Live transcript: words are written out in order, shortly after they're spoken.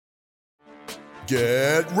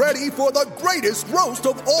Get ready for the greatest roast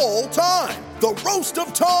of all time, the Roast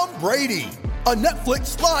of Tom Brady, a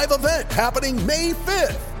Netflix live event happening May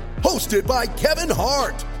 5th. Hosted by Kevin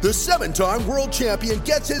Hart, the 7-time world champion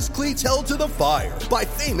gets his cleats held to the fire by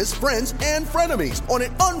famous friends and frenemies on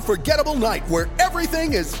an unforgettable night where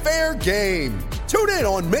everything is fair game. Tune in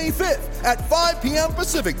on May 5th at 5 p.m.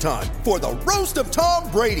 Pacific time for the Roast of Tom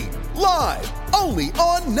Brady, live only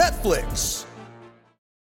on Netflix.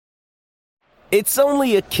 It's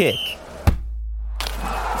only a kick,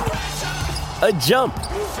 a jump,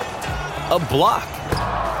 a block.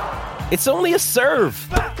 It's only a serve.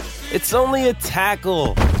 It's only a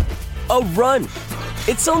tackle, a run.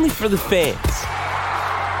 It's only for the fans.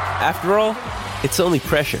 After all, it's only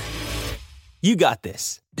pressure. You got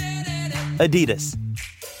this. Adidas.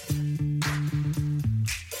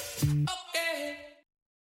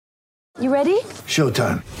 You ready?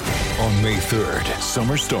 Showtime. On May 3rd,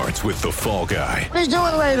 summer starts with The Fall Guy. Let's do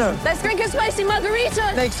it later. Let's drink a spicy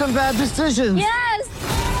margarita. Make some bad decisions. Yes!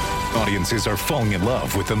 Audiences are falling in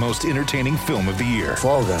love with the most entertaining film of the year.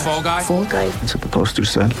 Fall Guy. Fall Guy? Fall guy. That's what the poster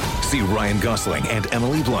said. See Ryan Gosling and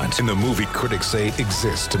Emily Blunt in the movie critics say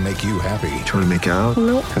exists to make you happy. Trying to make it out?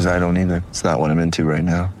 Nope. Because I don't either. It's not what I'm into right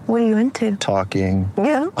now. What are you into? Talking.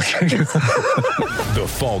 Yeah. The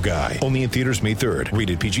Fall Guy. Only in theaters May 3rd.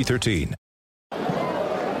 Rated PG-13.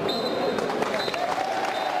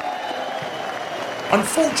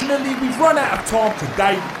 Unfortunately, we've run out of time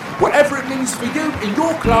today. Whatever it means for you in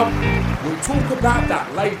your club, we'll talk about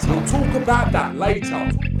that later.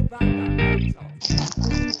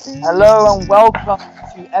 Hello and welcome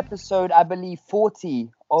to episode, I believe, 40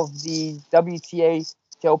 of the WTA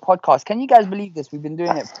podcast. Can you guys believe this? We've been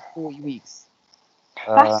doing it for 40 weeks.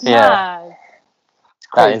 That's mad.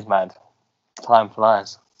 That is mad. Time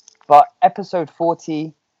flies. But episode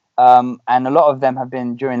 40, and a lot of them have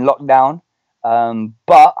been during lockdown.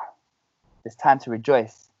 But it's time to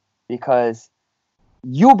rejoice because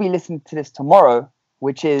you'll be listening to this tomorrow,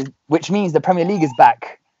 which means the Premier League is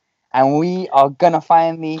back, and we are gonna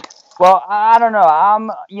finally. Well, I don't know.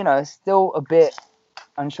 I'm still a bit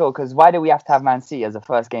unsure because why do we have to have Man City as a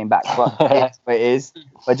first game back? But it is.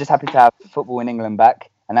 We're just happy to have football in England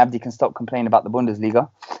back, and Abdi can stop complaining about the Bundesliga.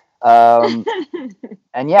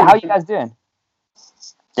 And yeah, how are you guys doing?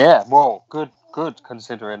 Yeah, well, good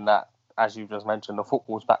considering that. As you just mentioned, the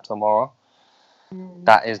football's back tomorrow.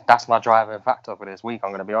 That's my driving factor for this week. I'm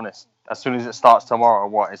going to be honest. As soon as it starts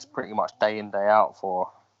tomorrow, it's pretty much day in day out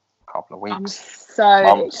for a couple of weeks. I'm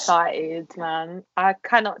so excited, man. I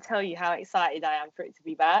cannot tell you how excited I am for it to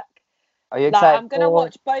be back. Are you excited? I'm going to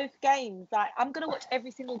watch both games. I'm going to watch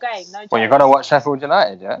every single game. No joke. Well, you're going to watch Sheffield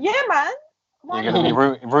United, yeah? Yeah, man. You're going to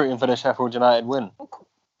be rooting for the Sheffield United win.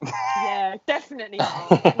 Yeah, definitely.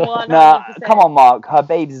 Nah, come on, Mark. Her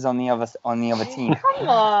babes is on the other team. Come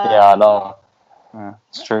on. Yeah, I know. Yeah.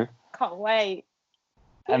 It's true. Can't wait.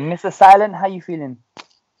 And Mr. Silent, how you feeling?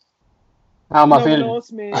 How am I feeling? No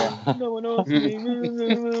one asked me.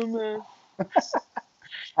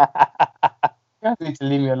 You need to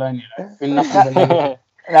leave me alone. You're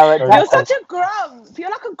such a grump. You're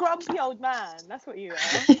like a grumpy old man. That's what you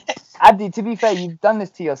are. Abdi, to be fair, you've done this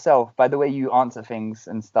to yourself by the way you answer things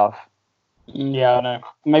and stuff. Yeah, I know.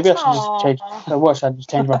 Maybe I should just change. Should I just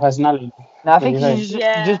change my personality? No, I think you should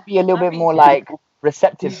just be a little bit more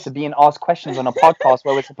receptive to being asked questions on a podcast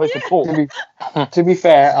where we're supposed to talk. To be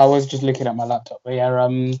fair, I was just looking at my laptop. But yeah, how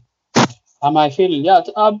am I feeling? Yeah,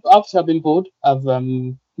 obviously I've been bored of no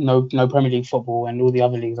Premier League football, and all the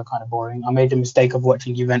other leagues are kind of boring. I made the mistake of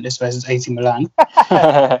watching Juventus versus AC Milan.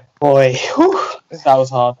 Boy, that was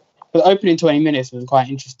hard. But the opening 20 minutes was quite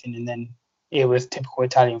interesting, and then it was typical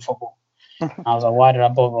Italian football. I was like, why did I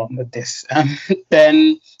bother with this?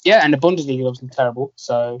 Then, yeah, and the Bundesliga is obviously terrible,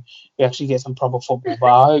 so we actually get some proper football. But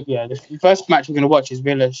I hope, the first match we're going to watch is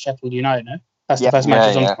Villa Sheffield United, no? That's the first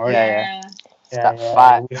match on tomorrow. Yeah.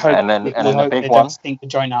 We hope, and then the big they one. don't stink the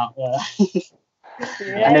joint out.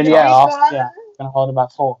 And then, we're going to hold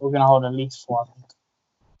about 4. We're going to hold at least 4,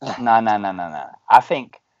 I think. No. I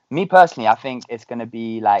think, me personally, I think it's going to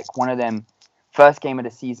be like one of them first game of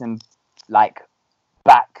the season, like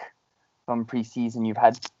back from pre-season. You've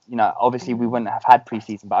had, obviously we wouldn't have had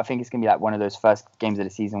pre-season, but I think it's going to be like one of those first games of the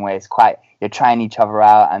season where it's you're trying each other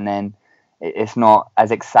out, and then it's not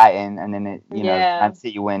as exciting, and then Man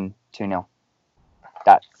City win 2-0.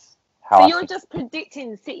 That's how So I you're think. just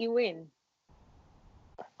predicting City win?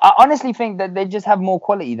 I honestly think that they just have more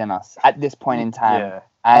quality than us at this point in time. Yeah.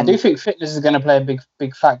 And I do think fitness is going to play a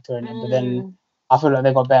big factor in it, but then I feel like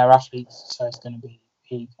they've got better athletes, so it's going to be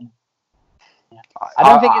peak. I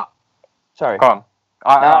don't think it's... Sorry. Go on.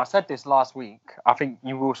 I said this last week. I think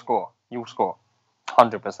you will score. You'll score.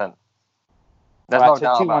 100%. There's Right, no so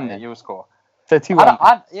doubt 2-1 about then. it. You'll score. So 2-1.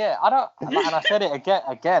 I don't. And I said it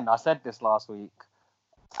again. I said this last week,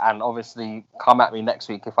 and obviously, come at me next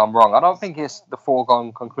week if I'm wrong. I don't think it's the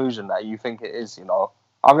foregone conclusion that you think it is.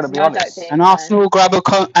 I'm going to be No, I don't honest. think- An Arsenal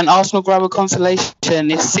grab a consolation.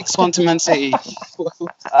 It's 6-1 to Man City.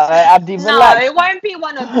 Abdi, No, relax. it won't be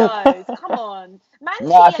one of those. Come on. Man City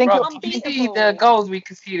No, I think are Bro, did you see unbeatable. the goals we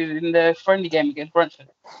conceded in the friendly game against Brentford?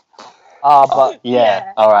 But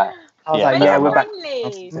Yeah. All right. I was Yeah, like, But yeah, it's we're back.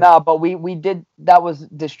 friendly. No, but we did. That was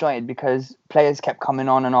disjointed because players kept coming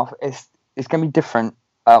on and off. It's gonna be different,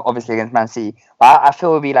 obviously against Man City. But I feel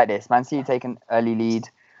it'll be like this: Man City take an early lead,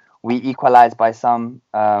 we equalize by some,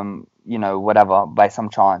 whatever, by some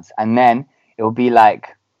chance, and then it'll be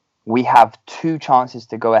like we have 2 chances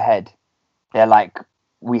to go ahead. They're like,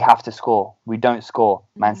 we have to score. We don't score.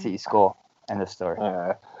 Man City score. End of story.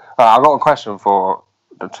 Yeah. I've got a question for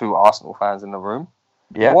the 2 Arsenal fans in the room.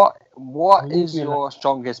 Yeah. What is your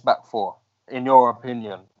strongest back four, in your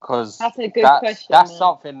opinion? Because That's a good question. That's man.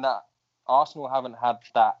 something that Arsenal haven't had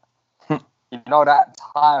that. That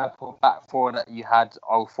type of back four that you had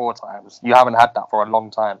 04 times. You haven't had that for a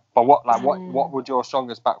long time. But what would your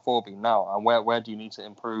strongest back four be now? And where do you need to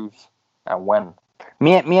improve and when?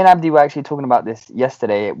 Me and Abdi were actually talking about this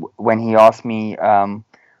yesterday when he asked me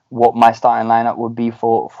what my starting lineup would be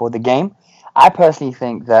for the game. I personally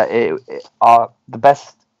think that the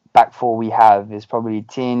best back four we have is probably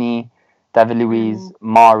Tierney, David Luiz,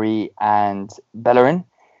 Mari, and Bellerin.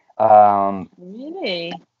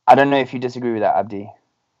 Really? I don't know if you disagree with that, Abdi.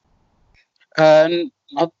 The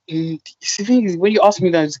thing is, when you ask me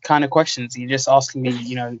those kind of questions, you're just asking me,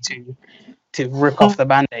 to rip off the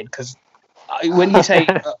Band-Aid. Because when you say,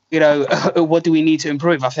 what do we need to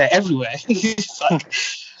improve? I say everywhere. It's like,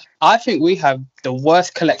 I think we have the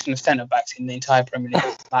worst collection of centre-backs in the entire Premier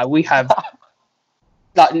League. Like, we have...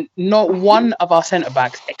 Like, not one of our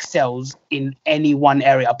centre-backs excels in any one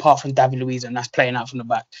area apart from David Luiz, and that's playing out from the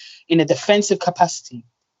back. In a defensive capacity,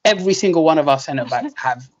 every single one of our centre-backs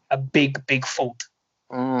have a big, big fault.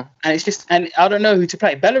 And it's just... And I don't know who to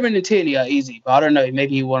play. Bellerin and Tierney are easy, but I don't know.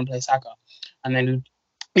 Maybe you want to play Saka. And then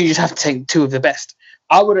you just have to take 2 of the best.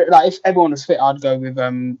 I would, if everyone was fit, I'd go with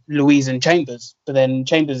Luiz and Chambers. But then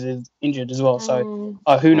Chambers is injured as well, so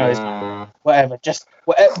who knows? Whatever. Just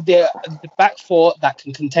the back four that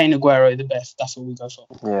can contain Aguero the best. That's what we go for.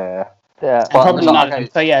 Yeah. Yeah. Probably none of them.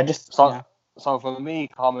 So yeah, So for me,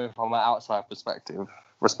 coming from an outside perspective,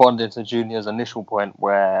 responding to Junior's initial point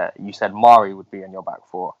where you said Mari would be in your back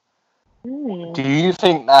four. Do you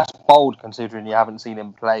think that's bold considering you haven't seen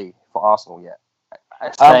him play for Arsenal yet?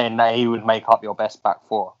 Saying that he would make up your best back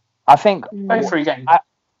four. I think... Played 3 games.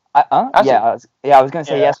 I was going to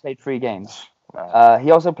say he has played 3 games. He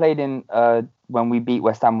also played in when we beat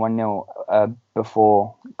West Ham 1-0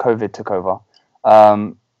 before COVID took over.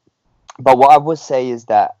 But what I would say is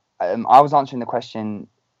that I was answering the question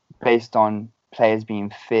based on players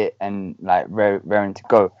being fit and like raring to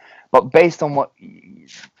go. But based on what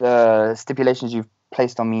the stipulations you've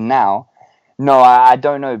placed on me now, no, I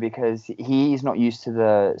don't know, because he's not used to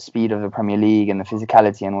the speed of the Premier League and the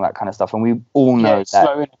physicality and all that kind of stuff. And we all know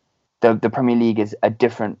that the Premier League is a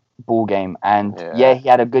different ball game. And he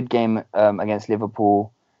had a good game against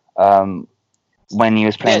Liverpool when he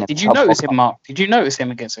was playing. Yeah, did you notice him, Mark? Did you notice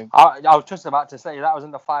him against him? I was just about to say that was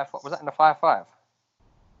in the 5. Was that in the 5-5?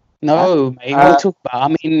 No, mate. What are you talking about?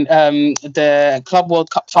 I mean, the Club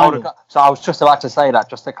World Cup final. So I was just about to say that,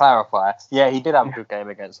 just to clarify. Yeah, he did have a good game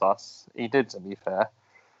against us. He did, to be fair.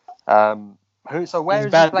 Where is he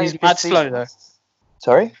playing? He's mad slow though.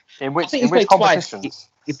 Sorry? In which Twice. competitions?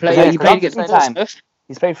 He played against Portsmouth.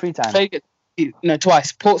 He's played 3 times.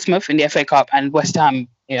 Twice. Portsmouth in the FA Cup and West Ham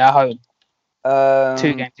at home.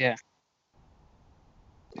 2 games, yeah.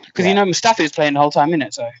 Because Mustafi was playing the whole time,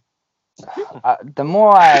 innit? So. The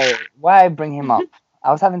more I bring him up,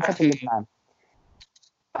 I was having such a good time.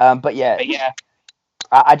 But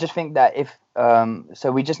I just think that if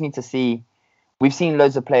so, we just need to see. We've seen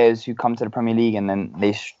loads of players who come to the Premier League and then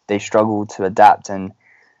they struggle to adapt and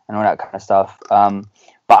all that kind of stuff. But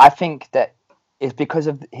I think that it's because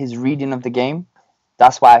of his reading of the game.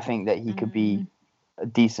 That's why I think that he could be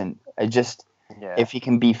decent. If he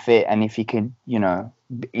can be fit and if he can,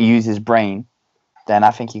 use his brain, then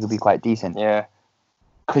I think he could be quite decent. Yeah.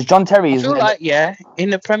 Because John Terry is... I feel like,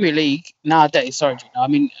 in the Premier League nowadays,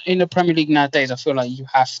 in the Premier League nowadays, I feel like you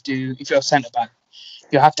have to, if you're a centre-back,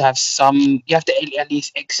 you have to have you have to at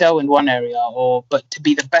least excel in one area, but to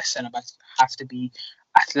be the best centre-back, you have to be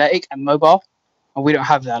athletic and mobile. And we don't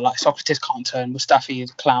have that. Like, Socrates can't turn, Mustafi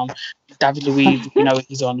is a clown, David Luiz, we know what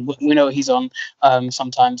he's on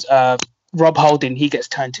sometimes. Rob Holding, he gets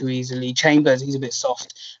turned too easily. Chambers, he's a bit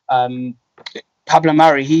soft. Pablo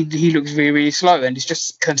Mari, he looks really, really slow, and it's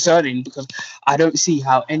just concerning because I don't see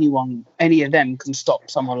how any of them can stop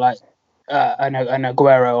someone like an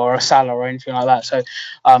Aguero or a Salah or anything like that. So,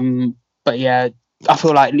 but yeah, I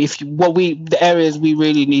feel like the areas we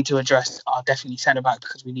really need to address are definitely centre back,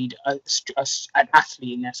 because we need an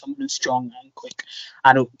athlete in there, someone who's strong and quick,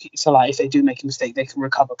 and so like if they do make a mistake, they can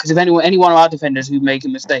recover. Because if any one of our defenders who make a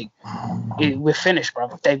mistake, we're finished, bro.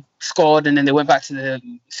 They've scored and then they went back to the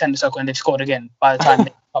centre circle and they've scored again by the time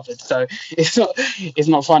they covered. So it's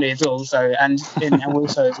not funny at all. So and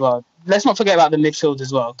also as well, let's not forget about the midfield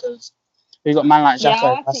as well, because we've got man like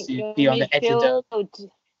Xhaka has to be on the edge of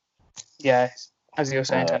the. Yeah. As you were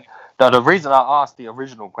saying, no, the reason I asked the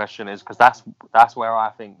original question is because that's where I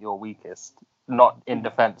think you're weakest, not in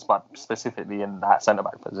defence, but specifically in that centre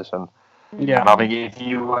back position. Yeah, and I think if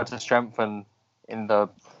you were to strengthen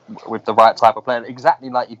with the right type of player, exactly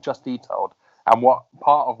like you've just detailed, and what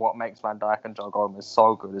part of what makes Van Dijk and Joe Gomez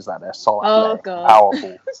so good is that they're so athletic,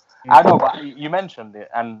 powerful. I know, but you mentioned it,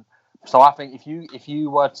 and so I think if you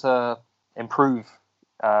were to improve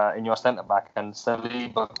in your centre back, and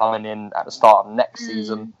Saliba coming in at the start of next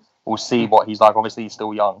season, we'll see what he's like. Obviously, he's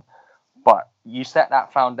still young, but you set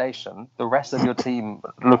that foundation. The rest of your team,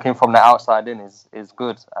 looking from the outside in, is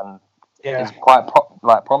good and is quite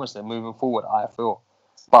promising moving forward, I feel.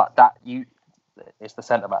 But it's the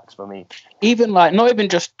centre backs for me. Even like not even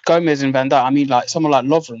just Gomez and Van Dijk. I mean, like someone like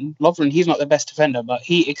Lovren. Lovren, he's not the best defender, but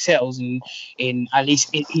he excels in at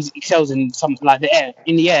least he excels in some like the air.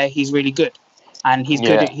 In the air, he's really good. And he's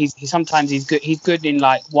good. Sometimes he's good. He's good in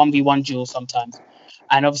like 1v1 duels sometimes.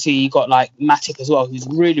 And obviously you got like Matic as well, who's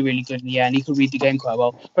really, really good in the air, and he can read the game quite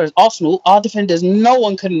well. Whereas Arsenal, our defenders, no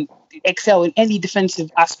one can excel in any defensive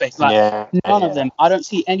aspect. Like none of them. I don't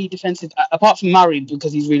see any defensive apart from Murray,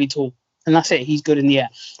 because he's really tall, and that's it. He's good in the air.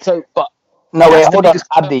 So, but no, wait, hold on,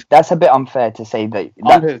 Abdi. That's a bit unfair to say that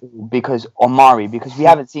because Omari, because we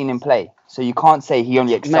haven't seen him play. So you can't say he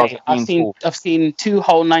only excels at being tall. I've seen 2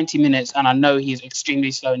 whole 90 minutes, and I know he's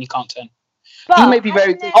extremely slow and he can't turn. But he may be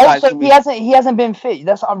very good. Also, he hasn't been fit.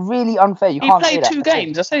 That's really unfair. You can't say that. He played 2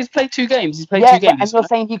 games. I say he's played 2 games. He's played 2 games. And you're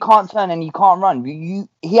saying he can't turn and he can't run. He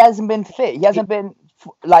hasn't been fit. He hasn't been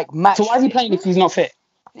like match. So why is he playing if he's not fit?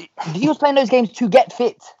 He was playing those games to get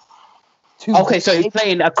fit. So he's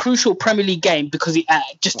playing a crucial Premier League game because he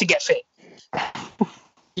just to get fit.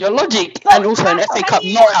 Your logic, and also an FA Cup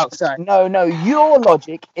knockout. No, your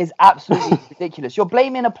logic is absolutely ridiculous. You're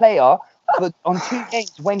blaming a player on 2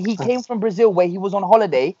 games when he came from Brazil, where he was on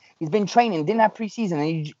holiday. He's been training, didn't have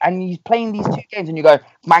pre-season, and he's playing these 2 games, and you go,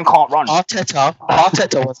 man can't run. Arteta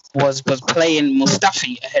was playing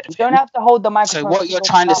Mustafi ahead of him. You don't have to hold the microphone. So what you're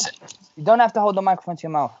trying to say? You don't have to hold the microphone to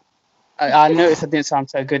your mouth. I noticed I didn't sound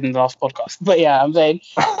so good in the last podcast, but yeah, I'm saying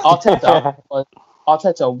Arteta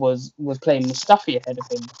was playing Mustafi ahead of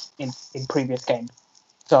him in previous games.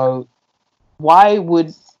 So why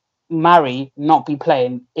would Mari not be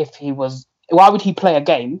playing why would he play a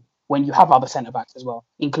game when you have other centre backs as well,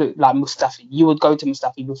 include like Mustafi? You would go to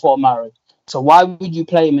Mustafi before Mari. So why would you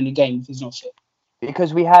play him in a game if he's not fit?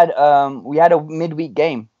 Because we had a midweek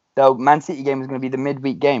game. The Man City game was going to be the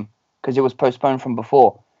midweek game because it was postponed from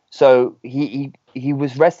before. So he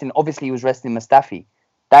was resting. Obviously, he was resting Mustafi.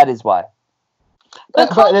 That is why. But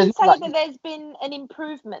can't you say that there's been an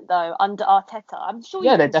improvement though under Arteta? I'm sure.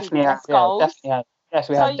 Yeah, there definitely has. Goals. Yeah, definitely has. Yes,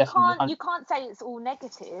 we have. So you can't say it's all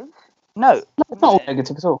negative. No, it's not all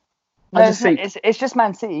negative at all. No, it's just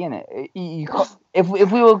Man City, isn't it? If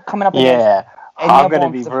we were coming up against I'm going to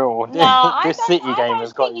be real. No, this City game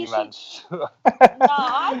has got you, man. No,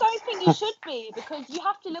 I don't think you should be, because you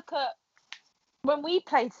have to look at when we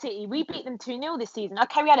played City, we beat them 2-0 this season.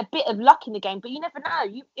 Okay, we had a bit of luck in the game, but you never know.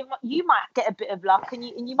 You might get a bit of luck and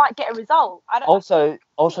you might get a result. Also,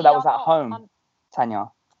 that was at home, Tanya.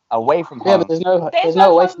 Away from home. Yeah, but there's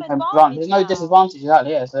no away from home run. There's no disadvantage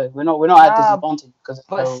exactly. Yeah, so we're not at disadvantage because.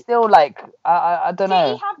 But still, like I don't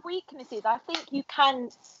know. City have weaknesses. I think you can,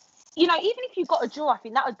 even if you got a draw, I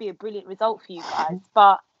think that would be a brilliant result for you guys.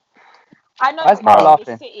 But I know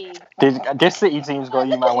laughing. City. This City team's got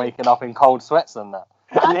you man waking up in cold sweats and that.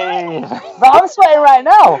 But I'm sweating right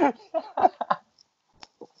now.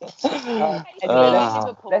 Let's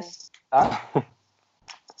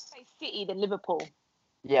say City than Liverpool.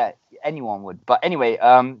 Yeah, anyone would. But anyway,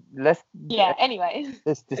 let's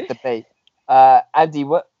debate. Abdi,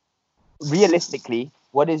 realistically,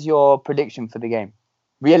 what is your prediction for the game?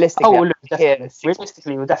 Realistically,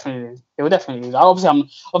 realistically, we'll definitely lose. It will definitely lose.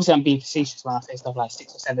 Obviously, I'm being facetious when I say stuff like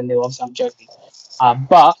 6 or 7-0. Obviously, I'm joking.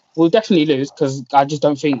 But we'll definitely lose because I just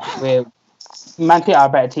don't think we're Man City are a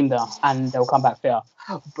better team there, and they'll come back fitter.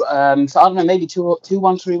 So I don't know, maybe 2-1,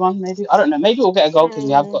 3-1, maybe. I don't know. Maybe we'll get a goal because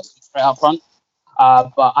we have got some straight up front.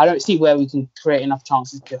 But I don't see where we can create enough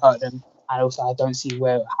chances to hurt them, and also I don't see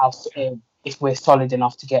if we're solid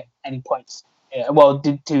enough to get any points. Yeah, well,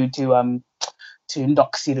 to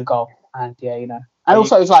not see the goal, and and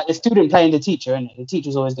also it's like the student playing the teacher, isn't it? The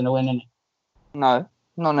teacher's always going to win, isn't it? No,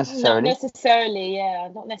 not necessarily. Not necessarily, yeah,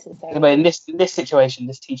 not necessarily. But in this situation,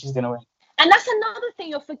 this teacher's going to win. And that's another thing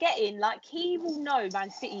you're forgetting. Like, he will know Man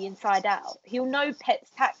City inside out. He'll know Pep's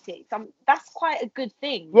tactics. That's quite a good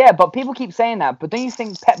thing. Yeah, but people keep saying that. But don't you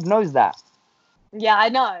think Pep knows that? Yeah, I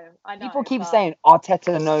know. People keep saying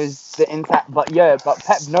Arteta knows the intact, but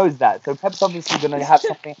Pep knows that. So Pep's obviously going to have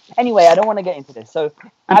something. Anyway, I don't want to get into this. So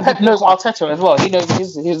and Pep knows Arteta as well. He knows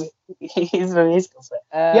his skill set.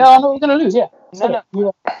 Yeah, I know we're going to lose. Yeah. No.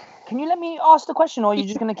 Can you let me ask the question, or are you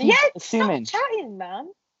just going to keep assuming? Stop chatting,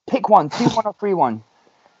 man. Pick one, 2-1 or 3-1.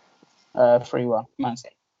 3-1, Man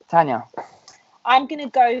City. Tanya. I'm going to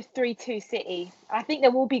go 3-2 City. I think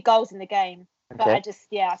there will be goals in the game, but I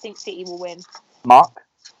think City will win. Mark.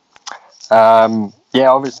 Yeah,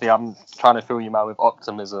 obviously I'm trying to fill you man with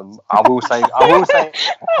optimism. I will say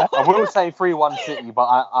 3-1 City,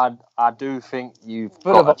 but I do think you've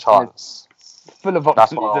got a chance. Full of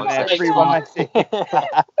optimism there. 3-1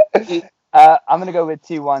 City. I'm going to go with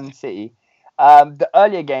 2-1 City. The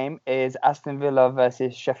earlier game is Aston Villa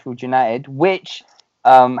versus Sheffield United, which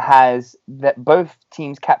has that both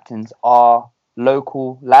teams' captains are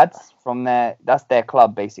local lads from that's their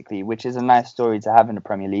club basically, which is a nice story to have in the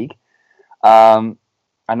Premier League. I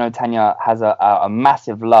know Tanya has a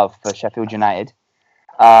massive love for Sheffield United.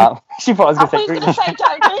 She thought I was going to say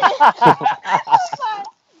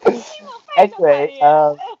anyway,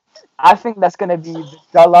 I think that's going to be the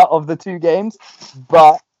duller of the two games,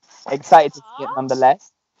 but excited to see it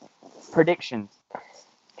nonetheless. Predictions.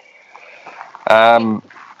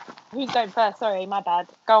 Who's going first? Sorry, my bad.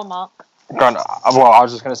 Go on, Mark. Well, I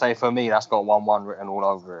was just going to say, for me, that's got 1-1 written all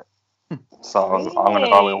over it. So really? I'm going to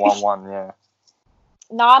go with 1-1, yeah.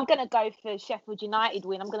 No, I'm going to go for Sheffield United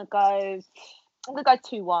win. I'm going to go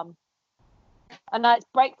 2-1. I know it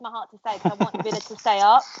breaks my heart to say because I want Villa to stay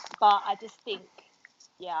up, but I just think,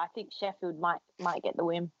 I think Sheffield might get the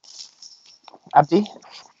win. Abdi?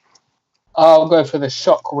 I'll go for the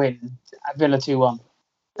shock win at Villa 2-1.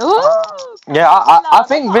 Yeah, I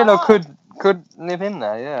think Villa could live in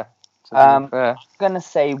there, yeah. I'm going to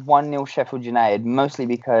say 1-0 Sheffield United, mostly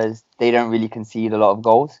because they don't really concede a lot of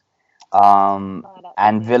goals.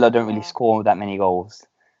 And Villa don't really score that many goals.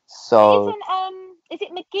 So is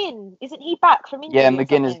it McGinn? Isn't he back from injury? Yeah,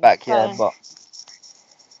 McGinn is back,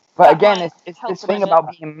 but again, it's this thing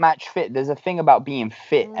about being match fit. There's a thing about being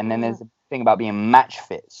fit, and then there's a thing about being match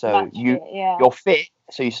fit. So you're fit,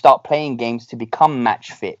 so you start playing games to become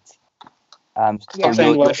match fit. Stop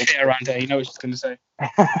saying what shit around here. You know what she's going to say.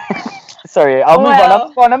 Sorry, I'll move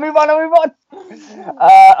on.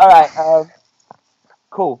 All right,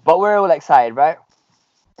 cool. But we're all excited, right?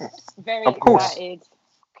 Very excited.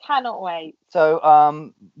 Cannot wait. So,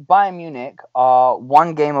 Bayern Munich are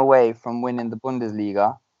one game away from winning the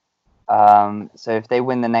Bundesliga. So if they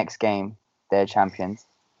win the next game, they're champions.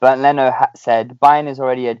 But Leno said Bayern is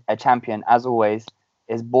already a champion, as always.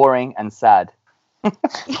 Is boring and sad.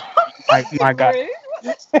 my guy.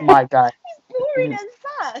 My guy. Boring and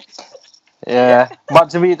sad. Yeah, but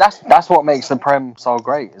to me, that's what makes the Prem so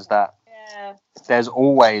great. Is that there's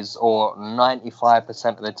always, or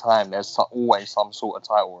 95% of the time, there's always some sort of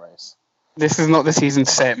title race. This is not the season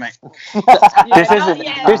to say it, mate. This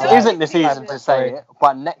isn't the season to say it,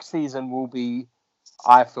 but next season will be,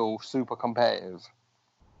 I feel, super competitive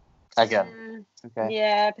again. Okay.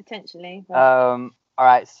 Yeah, potentially. All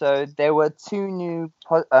right. So there were two new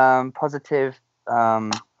positive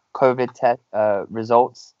COVID test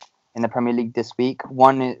results in the Premier League this week.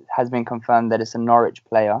 One has been confirmed that it's a Norwich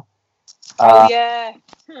player. Yeah.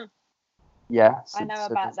 Yeah. I know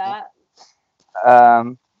about that.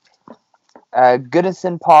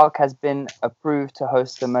 Goodison Park has been approved to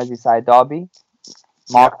host the Merseyside derby.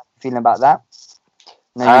 Mark, how are you feeling about that?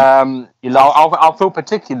 No, I'll feel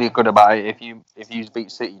particularly good about it if you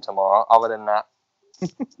beat City tomorrow. Other than that,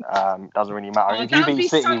 doesn't really matter. If you beat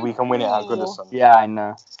City, we can win it at Goodison. Yeah, I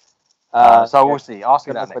know. So we'll see. Ask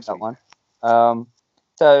me that next week. One.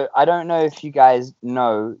 So I don't know if you guys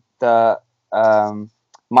know the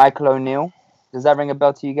Michael O'Neill. Does that ring a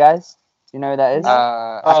bell to you guys? You know who that is?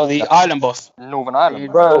 The Ireland boss. Northern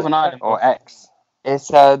Ireland. Northern Ireland. Or ex. It's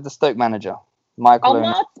the Stoke manager. Michael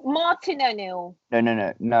O'Neill. Martin O'Neill.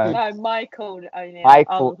 No. No, Michael O'Neill.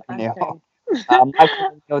 Michael O'Neill.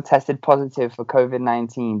 Michael O'Neill tested positive for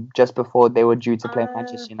COVID-19 just before they were due to play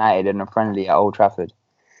Manchester United in a friendly at Old Trafford.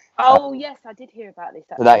 Oh yes, I did hear about this.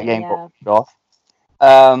 So that game got pushed off.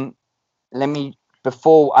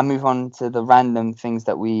 Before I move on to the random things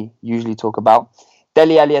that we usually talk about,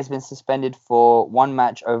 Dele Alli has been suspended for one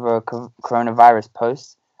match over a coronavirus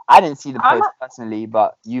post. I didn't see the post personally,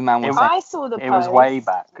 but you man was saying I saw the post. It was way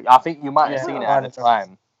back. I think you might have seen it at the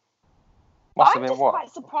time. I'm just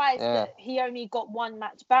quite surprised that he only got one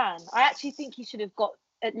match ban. I actually think he should have got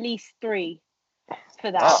at least 3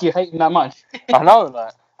 for that. You hate him that much? I know,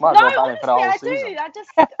 like. No, honestly, I do. I just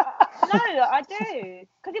I do,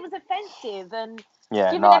 because it was offensive, and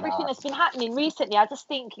given everything that's been happening recently, I just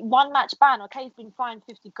think one match ban. Okay, he's been fined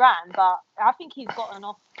 50 grand, but I think he's gotten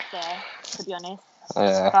off there, to be honest.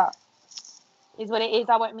 Yeah. But is what it is.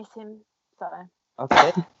 I won't miss him. So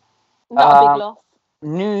okay. Not a big loss.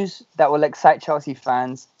 News that will excite Chelsea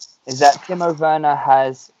fans is that Timo Werner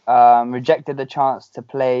has rejected the chance to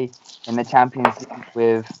play in the Champions League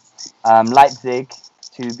with Leipzig,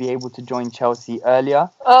 to be able to join Chelsea earlier.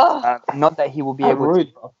 Not that he will be able to.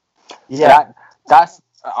 Yeah, that's.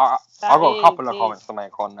 I've got a couple of comments to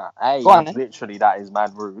make on that. A, literally, that is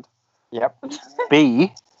mad rude. Yep.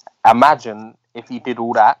 B, imagine if he did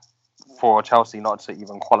all that for Chelsea not to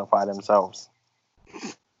even qualify themselves.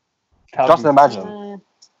 Just imagine.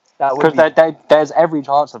 Because there's every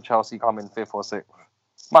chance of Chelsea coming 5th or 6th.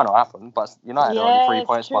 Might not happen, but United are only 3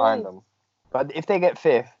 points behind them. But if they get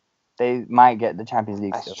 5th, they might get the Champions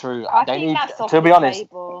League. That's true. They need, to be honest,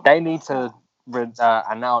 they need to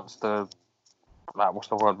announce the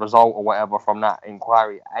result or whatever from that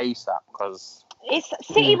inquiry ASAP, because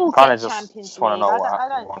City will get Champions League. I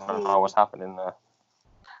don't know what's happening there.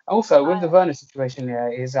 Also, with the Werner situation,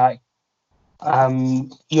 is like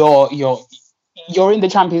you're in the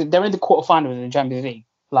Champions. They're in the quarterfinals in the Champions League.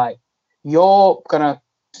 Like, you're gonna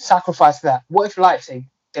sacrifice that. What if Leipzig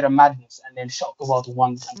did a madness and then shocked the world to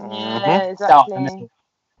one time? Yeah, exactly.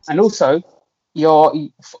 And also, you're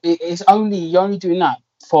only doing that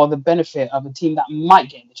for the benefit of a team that might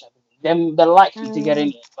get in the Champions League. They're likely to get in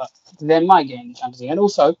it, but they might get in the Champions League. And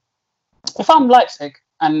also, if I'm Leipzig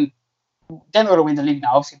and they're not going to win the league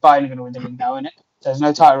now, obviously Bayern are going to win the league now, innit? So there's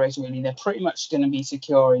no title race really. They're pretty much going to be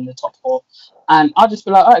secure in the top 4. And I'll just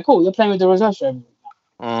be like, all right, cool, you're playing with the reserves for every week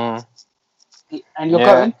now. And you're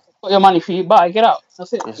going. Got your money for you, bye, get out.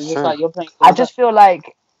 That's it. It's just like you're playing. I just feel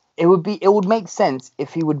like it would make sense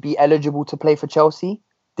if he would be eligible to play for Chelsea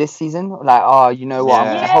this season. Like, you know what,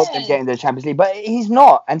 I'm gonna help them get into the Champions League, but he's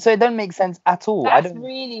not, and so it don't make sense at all. That's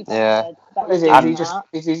really bad. Is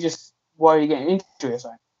he just worried getting injured or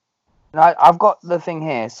something? No, I've got the thing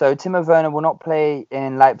here. So Timo Werner will not play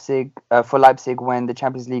in Leipzig for Leipzig when the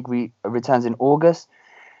Champions League returns in August.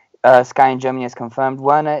 Sky in Germany has confirmed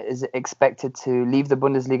Werner is expected to leave the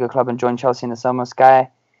Bundesliga club and join Chelsea in the summer.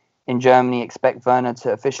 Sky in Germany expect Werner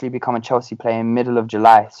to officially become a Chelsea player in middle of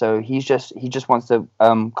July. So he just wants to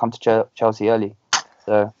come to Chelsea early.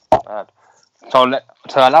 So to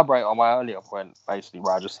elaborate on my earlier point, basically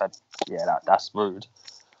where I just said, that's rude.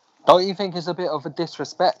 Don't you think it's a bit of a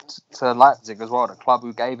disrespect to Leipzig as well, the club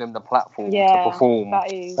who gave him the platform to perform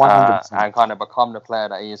and kind of become the player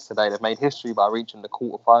that he is today? They've made history by reaching the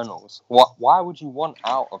quarterfinals. Why would you want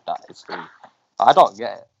out of that history? I don't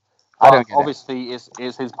get it. Obviously, it's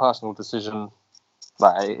his personal decision.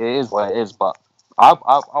 Like, it is what it is, but I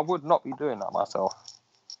would not be doing that myself.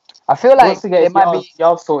 I feel like there might be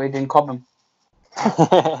y'all sorted in common.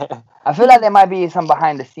 I feel like there might be some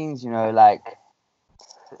behind the scenes, like.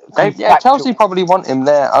 Chelsea probably want him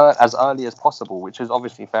there as early as possible, which is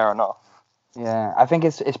obviously fair enough. Yeah, I think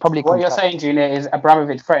it's probably. What you're saying, Junior, is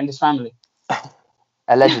Abramovich threatened his family.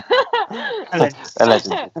 Allegedly.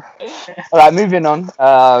 Allegedly. All right, moving on.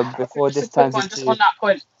 Before this turns into. Just on that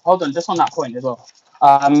point. Hold on, just on that point as well.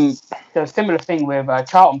 There's a similar thing with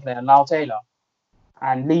Charlton player Lyle Taylor,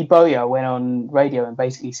 and Lee Bowyer went on radio and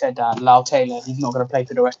basically said that Lyle Taylor, he's not going to play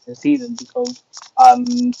for the rest of the season because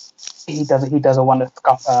he doesn't want to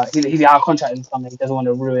scuff. He's out of contract in summer. He doesn't want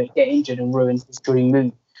to get injured and ruin his dream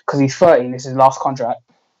move because he's 30 and this is his last contract.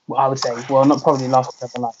 Well, I would say, well, not probably last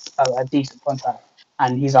contract, but like a decent contract.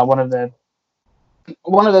 And he's like one of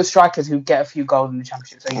those strikers who get a few goals in the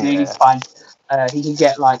championship. So he's really fine. He can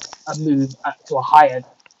get like a move to a higher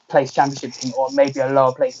place championship team or maybe a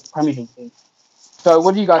lower place Premier League team. So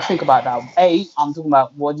what do you guys think about that? A, I'm talking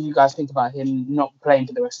about what do you guys think about him not playing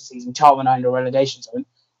for the rest of the season? Charlton are in the relegation zone.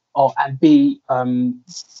 And B,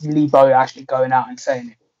 Lee Bowyer actually going out and saying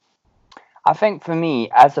it. I think for me,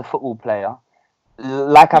 as a football player,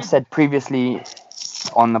 like I've said previously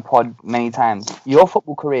on the pod many times. Your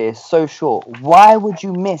football career is so short. Why would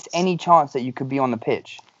you miss any chance that you could be on the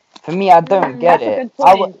pitch? For me, I don't get that's it. a good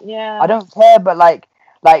point. I don't care, but like,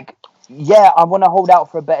 yeah, I want to hold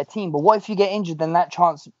out for a better team. But what if you get injured? Then that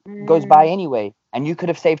chance goes by anyway, and you could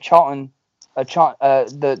have saved Charlton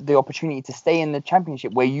the opportunity to stay in the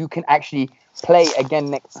Championship, where you can actually play again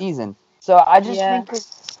next season. So I just think,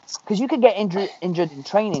 because you could get injured in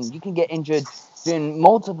training, you can get injured doing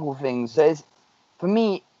multiple things. So it's, for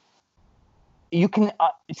me, you can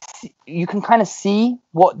kind of see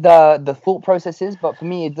what the thought process is, but for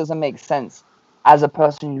me, it doesn't make sense as a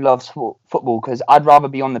person who loves football, because I'd rather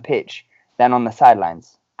be on the pitch than on the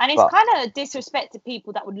sidelines. And it's kind of disrespect to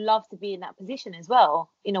people that would love to be in that position as well,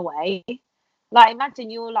 in a way. Like, imagine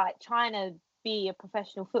you're like trying to be a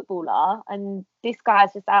professional footballer, and this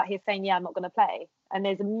guy's just out here saying, "Yeah, I'm not going to play." And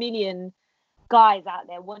there's a million guys out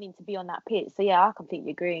there wanting to be on that pitch. So yeah, I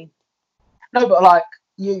completely agree. No, but like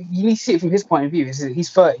you need to see it from his point of view. He's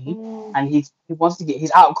 30 and he wants to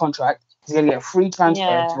he's out of contract. He's going to get a free transfer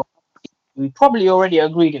to we probably already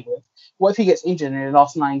agreed it with. What if he gets injured in the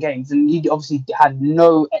last 9 games? And he obviously had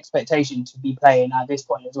no expectation to be playing at this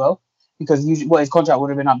point as well, because usually, his contract would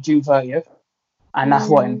have been up June 30th, and that's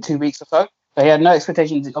in 2 weeks or so. So he had no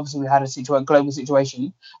expectations. Obviously, we had a global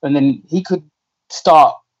situation, and then he could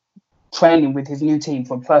start training with his new team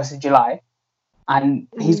from 1st of July. And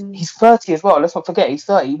he's 30 as well. Let's not forget, he's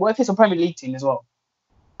 30. What if it's a Premier League team as well?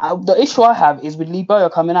 The issue I have is with Lee Bowyer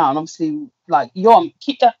coming out, and obviously, like,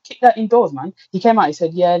 keep that indoors, man. He came out, he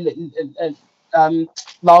said, Lyle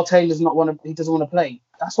Taylor's he doesn't want to play.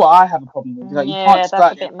 That's what I have a problem with. Like, you can't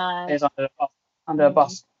start players under a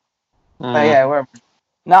bus. But yeah, wherever.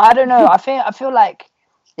 No, I don't know. I feel like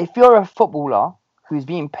if you're a footballer who's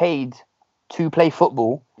being paid to play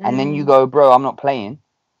football, and then you go, bro, I'm not playing.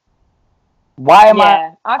 Why am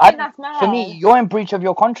I think that's mad. For me, you're in breach of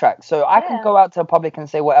your contract. So I can go out to the public and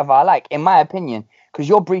say whatever I like, in my opinion, because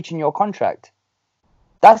you're breaching your contract.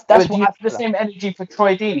 That's what do you have the same energy for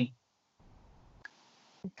Troy Deeney?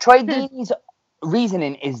 Troy Deeney's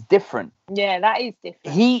reasoning is different. Yeah, that is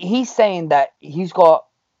different. He's saying that he's got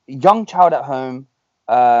a young child at home.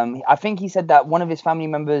 I think he said that one of his family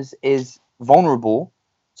members is vulnerable,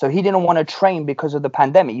 so he didn't want to train because of the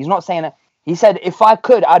pandemic. He's not saying that. He said, if I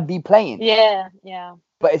could, I'd be playing. Yeah.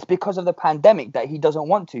 But it's because of the pandemic that he doesn't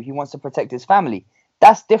want to. He wants to protect his family.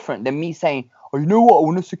 That's different than me saying, oh, you know what? I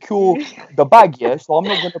want to secure the bag, so I'm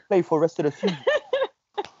not going to play for the rest of the season.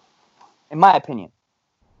 In my opinion.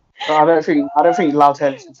 So I don't think Lyle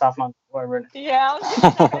Taylor's in South London. Whatever. Yeah, I was going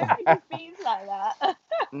to say, I don't think he feels like that.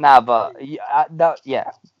 Nah, but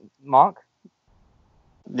Mark?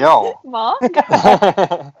 Yo. Mark? Join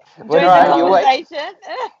the conversation.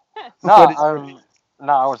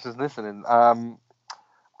 I was just listening.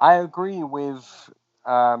 I agree with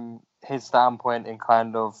his standpoint in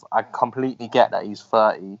kind of, I completely get that he's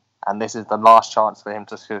 30 and this is the last chance for him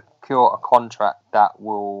to secure a contract that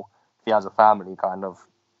will, if he has a family, kind of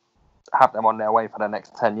have them on their way for the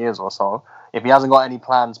next 10 years or so. If he hasn't got any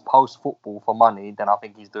plans post-football for money, then I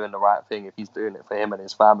think he's doing the right thing if he's doing it for him and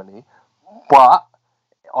his family. But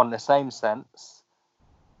on the same sense,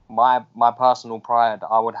 my personal pride,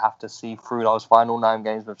 I would have to see through those final 9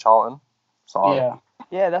 games with Charlton. So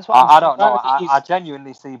yeah, that's what I don't know. I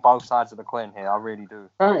genuinely see both sides of the coin here. I really do.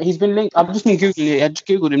 He's been linked. I've just been googling it. I just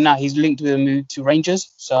googled him now. He's linked with a move to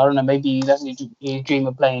Rangers. So I don't know. Maybe that's his dream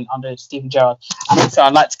of playing under Steven Gerrard. And also,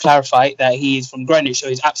 I'd like to clarify that he is from Greenwich, so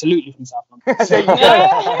he's absolutely from South London.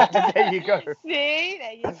 There you go. See,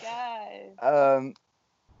 there you go.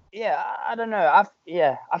 Yeah, I don't know. I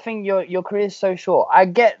think your career is so short. I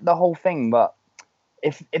get the whole thing, but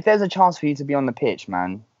if there's a chance for you to be on the pitch,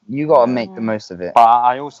 man, you got to make the most of it. But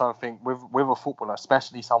I also think with a footballer,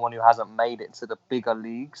 especially someone who hasn't made it to the bigger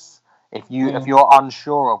leagues, if you're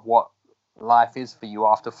unsure of what life is for you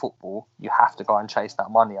after football, you have to go and chase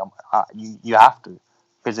that money. You have to,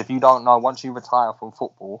 because if you don't know, once you retire from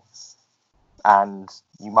football, and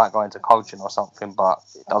you might go into coaching or something, but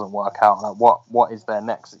it doesn't work out. Like what is there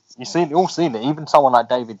next? You've all seen it. Even someone like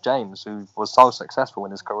David James, who was so successful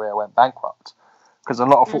in his career, went bankrupt. Because a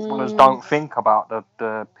lot of footballers don't think about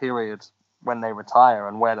the period when they retire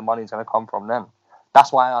and where the money's going to come from then.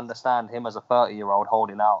 That's why I understand him as a 30-year-old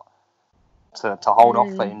holding out to hold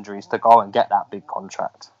off for injuries to go and get that big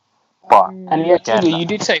contract. But and you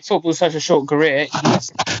did say football's such a short career.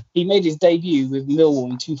 He made his debut with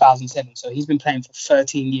Millwall in 2007, so he's been playing for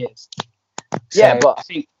 13 years. Yeah, but I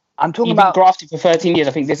think I'm talking he's about been grafted for 13 years.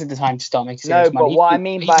 I think this is the time to start making serious money. But what I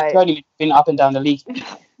mean by he's only been up and down the league.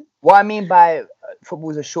 What I mean by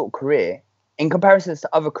football's a short career, in comparison to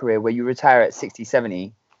other career where you retire at 60,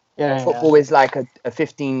 70, Football is like a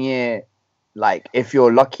 15-year, like if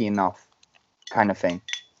you're lucky enough, kind of thing.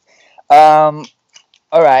 All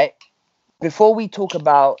right. Before we talk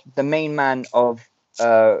about the main man of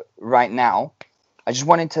right now, I just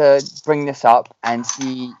wanted to bring this up and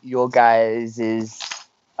see your guys'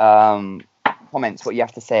 comments, what you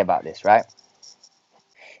have to say about this, right?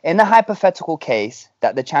 In the hypothetical case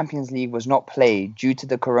that the Champions League was not played due to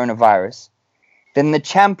the coronavirus, then the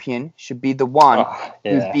champion should be the one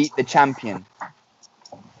who beat the champion.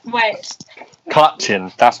 Wait.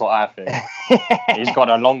 Clutching, that's what I think. He's got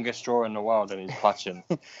the longest straw in the world and he's clutching.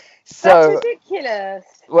 So, that's ridiculous.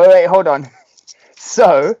 Wait, hold on.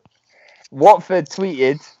 So, Watford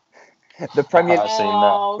tweeted the Premier I've seen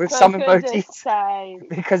that. with some emojis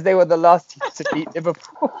because they were the last team to beat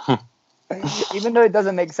Liverpool. Even though it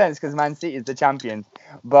doesn't make sense because Man City is the champion.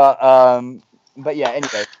 But yeah,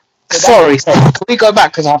 anyway. So Sorry, can we go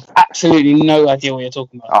back because I have absolutely no idea what you're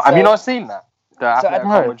talking about. Have you not seen that?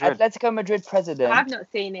 Atletico Madrid president. I've not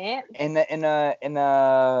seen it. In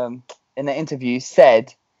the interview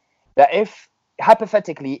said that if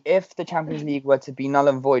hypothetically if the Champions League were to be null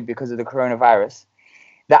and void because of the coronavirus,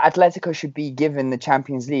 that Atletico should be given the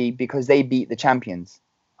Champions League because they beat the champions.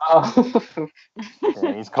 Oh.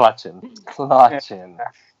 Yeah, he's clutching.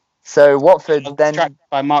 So Watford then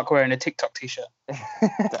by Mark wearing a TikTok t-shirt. I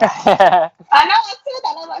know, I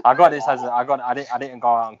saw that. I got this as I didn't go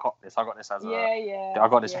out and cop this. I got this as I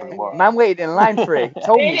got this through work. Man waited in line for it. He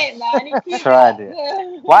told me. Tried it.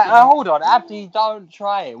 Why? Hold on, Abdi, don't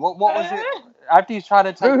try it. What was it? Abdi's trying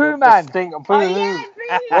to take Boo-hoo, man. Sting. Boo-hoo.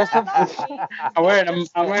 I'm wearing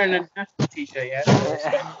a national t-shirt.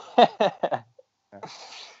 Yeah.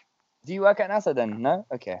 Do you work at NASA then? No?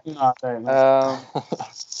 Okay. No, I don't.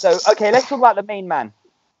 So, okay, let's talk about the main man.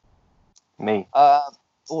 Me.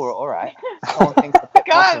 All right. Someone thinks a bit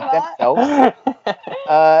much of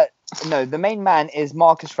themselves. No, the main man is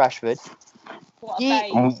Marcus Rashford.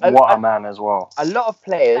 What a man as well. A lot of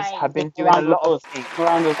players have been doing a lot of things.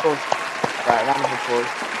 Round of applause. Right, round of applause.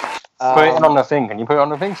 Put it on the thing. Can you put it on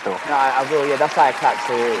the thing still? No, I will. Yeah, that's why I clap.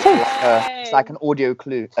 So it's like an audio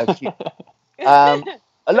cue.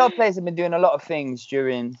 A lot of players have been doing a lot of things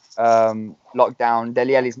during lockdown.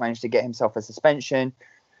 Dele Alli's managed to get himself a suspension.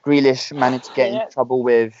 Grealish managed to get in trouble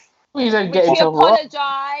with. Please don't get himself robbed.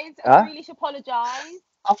 Grealish apologised.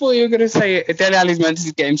 I thought you were going to say Dele Alli's managed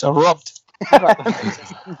to get himself robbed.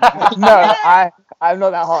 No, I'm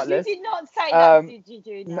not that heartless. You did not say that, did you,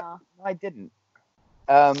 Junior? No, I didn't.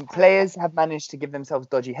 Players have managed to give themselves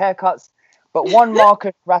dodgy haircuts, but one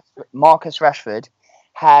Marcus Rashford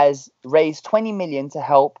has raised 20 million to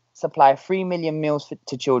help supply 3 million meals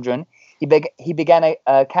to children. He began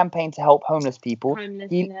a campaign to help homeless people.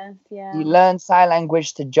 He learned sign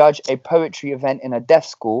language to judge a poetry event in a deaf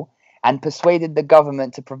school and persuaded the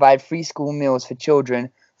government to provide free school meals for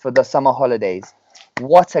children for the summer holidays.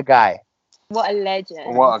 What a guy. What a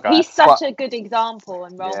legend. What a guy. He's such a good example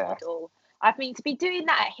and role model. I think to be doing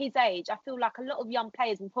that at his age, I feel like a lot of young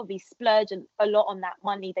players will probably splurge a lot on that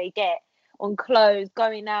money they get on clothes,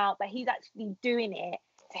 going out, but he's actually doing it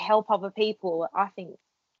to help other people. I think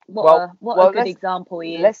what a good example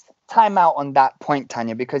he is. Let's time out on that point,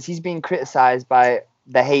 Tanya, because he's being criticised by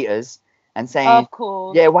the haters and saying, of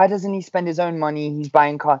course, yeah, why doesn't he spend his own money? He's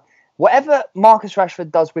buying cars. Whatever Marcus Rashford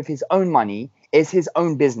does with his own money is his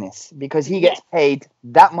own business because he gets paid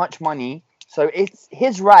that much money. So it's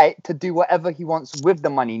his right to do whatever he wants with the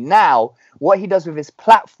money. Now, what he does with his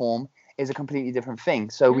platform is a completely different thing.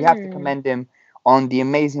 So we have to commend him on the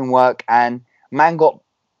amazing work. And man got,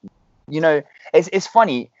 it's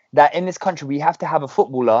funny that in this country, we have to have a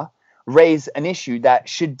footballer raise an issue that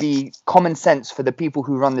should be common sense for the people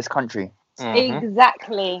who run this country. Mm-hmm.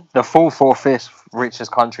 Exactly. The full 4/5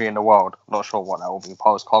 richest country in the world. Not sure what that will be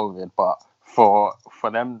post-COVID, but for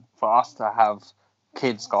us to have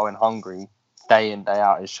kids going hungry day in, day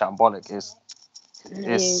out is shambolic.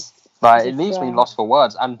 It leaves me lost for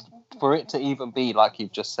words. And for it to even be, like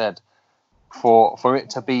you've just said, for it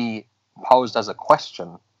to be posed as a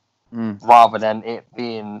question rather than it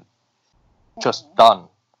being just done,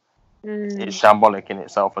 it's shambolic in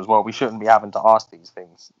itself as well. We shouldn't be having to ask these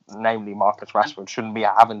things. Namely, Marcus Rashford shouldn't be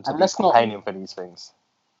having to be campaigning for these things.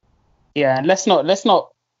 Yeah, and let's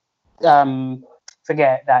not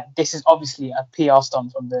forget that this is obviously a PR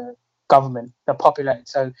stunt from the government, the popular.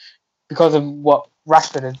 So because of what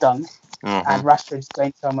Rashford has done, and Rashford's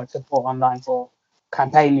gained so much support online for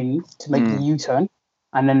campaigning to make the U-turn,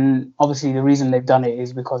 and then obviously the reason they've done it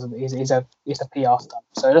is because of it's a PR stunt.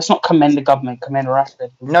 So let's not commend the government, commend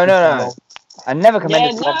Rashford. No. I never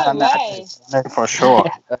commended Yeah, Tom no Holland. For sure.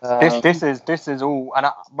 Um, This is all, and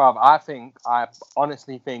I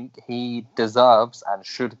honestly think he deserves and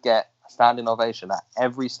should get a standing ovation at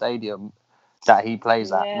every stadium that he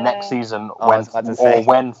plays at next season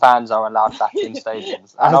when fans are allowed back in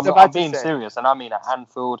stadiums. And I'm being serious, and I mean at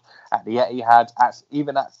Anfield, at the Etihad,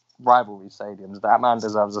 even at rivalry stadiums. That man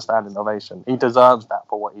deserves a standing ovation. He deserves that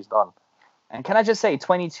for what he's done. And can I just say,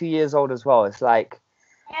 22 years old as well. It's like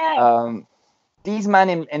these men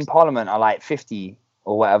in Parliament are like 50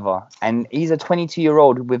 or whatever, and he's a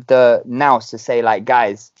 22-year-old with the nous to say, like,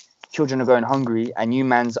 guys, children are going hungry, and you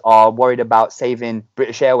mans are worried about saving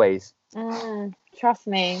British Airways. Trust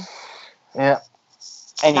me. Yeah.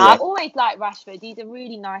 Anyway, I've always liked Rashford. He's a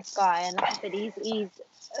really nice guy, and like I said, he's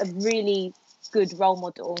a really good role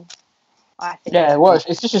model, I think. Yeah, well,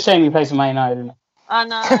 it's just a shame he plays for Man United, isn't it? I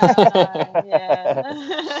know,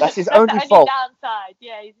 yeah. That's his only fault. Downside.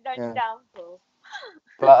 Yeah, his only downfall.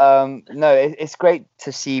 But no, it's great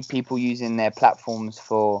to see people using their platforms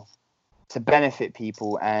to benefit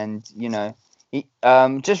people, and you know.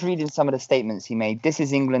 Just reading some of the statements he made. This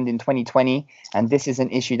is England in 2020, and this is an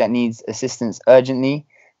issue that needs assistance urgently.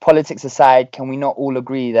 Politics aside, can we not all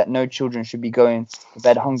agree that no children should be going to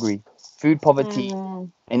bed hungry? Food poverty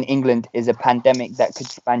in England is a pandemic that could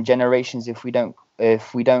span generations if we don't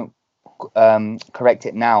correct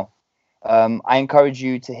it now. I encourage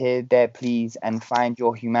you to hear their pleas and find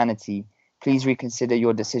your humanity. Please reconsider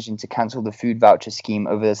your decision to cancel the food voucher scheme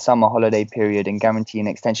over the summer holiday period and guarantee an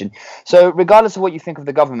extension. So regardless of what you think of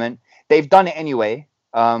the government, they've done it anyway.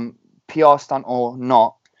 PR stunt or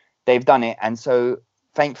not, they've done it. And so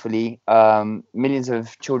thankfully, millions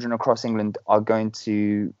of children across England are going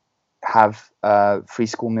to have free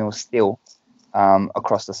school meals still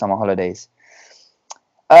across the summer holidays.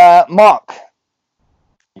 Mark.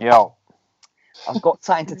 Yo. I've got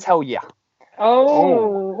something to tell you.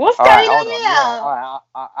 Oh, what's going on here? Yeah,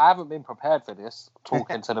 I haven't been prepared for this,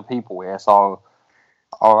 talking to the people here, so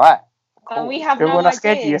all right. Cool. And we have Remember no when I idea.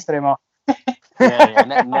 scared you yesterday, Mark? Never do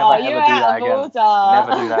that again.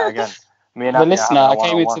 Never do that again. Me and the listener, I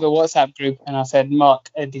came into the WhatsApp group and I said,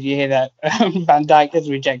 Mark, did you hear that Van Dijk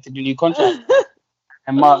has rejected a new contract?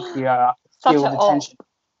 And Mark, feel the tension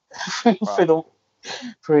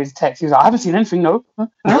for his text. He was like, I haven't seen anything, no. No,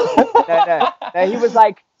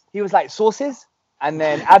 he was like sources, and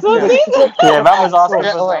then that was asking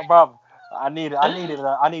for bruv. I needed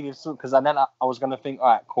because then I was gonna think, all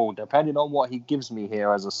right, cool. Depending on what he gives me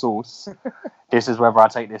here as a source, this is whether I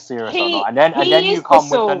take this serious or not. And then you come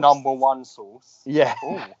with the number one source. Yeah.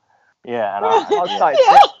 Ooh. Yeah. And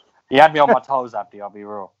he had me on my toes, Abdi. I'll be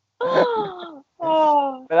real.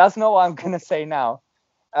 But that's not what I'm gonna say now.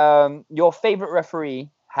 Your favorite referee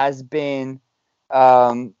has been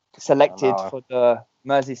selected for the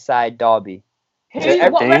Merseyside derby.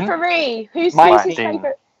 What referee? Who's his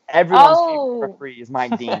favourite? Everyone's favorite referee is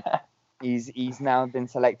Mike Dean. He's now been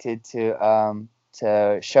selected to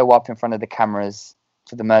show up in front of the cameras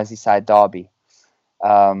for the Merseyside derby.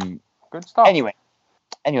 Good stuff. Anyway,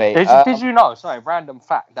 did you know? Sorry, random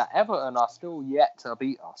fact that Everton are still yet to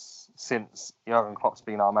beat us since Jurgen Klopp's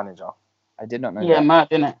been our manager. I did not know. Yeah, that. mad,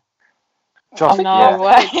 didn't it?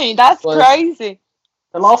 Way, that's crazy.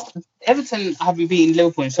 The last Everton haven't beaten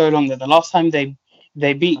Liverpool in so long that the last time they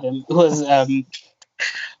beat them was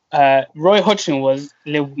Roy Hodgson was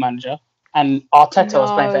Liverpool manager and Arteta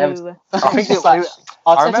was playing for Everton. I think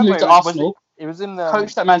Arteta moved to Arsenal. It was in the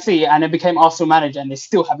coached at Man City and it became Arsenal manager and they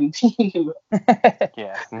still haven't beaten him.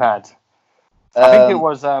 Yeah, mad. I think it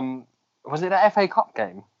was it an FA Cup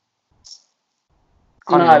game?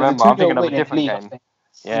 Can't even remember. I'm thinking of a different game.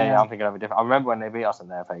 Yeah, I'm thinking of a different. I remember when they beat us in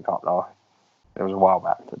the FA Cup though. It was a while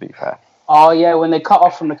back, to be fair. Oh yeah, when they cut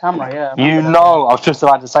off from the camera, yeah. I was just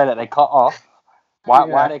about to say that they cut off. Why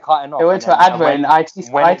are they cutting off? They went to an advert and ITV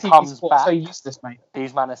Sports back, so useless, mate.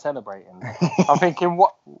 These men are celebrating. I'm thinking,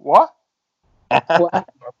 what?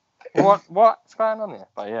 What's going on here?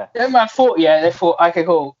 But yeah. Yeah, man, they thought, okay,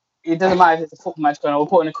 cool. It doesn't matter if it's a football match going on. We're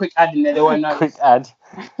putting a quick ad in there. They won't know. Quick ad.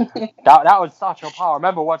 that was such a power. I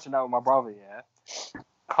remember watching that with my brother, yeah.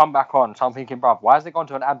 Come back on. So I'm thinking, bruv, why has it gone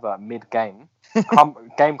to an advert mid-game?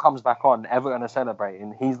 Game comes back on. Everton are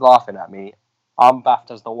celebrating. He's laughing at me. I'm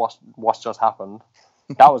baffed as to what's just happened.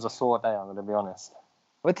 That was a sore day, I'm going to be honest.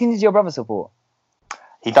 What team does your brother support?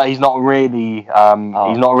 He's not really he's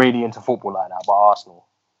not really into football like that, but Arsenal.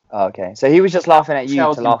 Oh, okay. So he was just laughing at you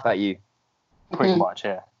to laugh at you. Pretty much,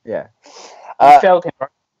 yeah. Yeah. Failed him, bro.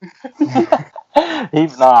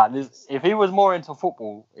 If he was more into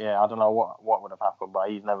football, yeah, I don't know what would have happened, but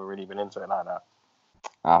he's never really been into it like that.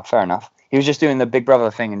 Ah, fair enough. He was just doing the Big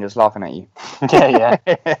Brother thing and just laughing at you. Yeah.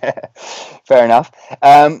 Fair enough.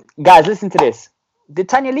 Guys, listen to this. Did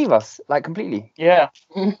Tanya leave us like completely? Yeah.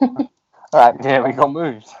 All right. Yeah, we got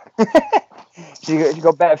moved. She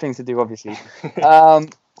got better things to do, obviously.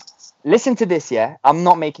 Listen to this, yeah. I'm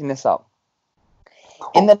not making this up.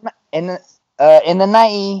 In the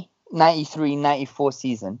 93-94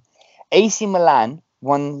 season, AC Milan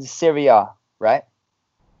won Serie A, right?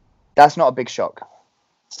 That's not a big shock.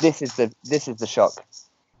 This is the shock.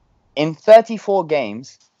 In 34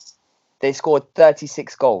 games, they scored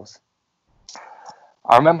 36 goals.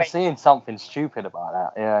 I remember seeing something stupid about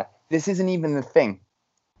that. Yeah. This isn't even the thing.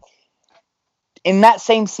 In that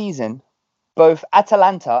same season, both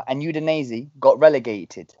Atalanta and Udinese got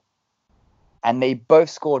relegated, and they both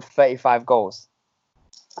scored 35 goals.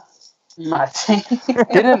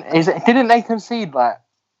 Didn't they concede like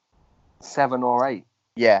 7 or 8?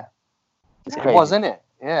 Yeah, it's crazy. Wasn't it?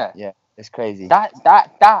 Yeah. Yeah, it's crazy. That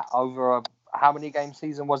over how many game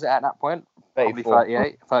season was it at that point? 34. Probably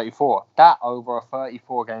 38, 34. That over a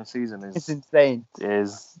 34 game season is It's insane.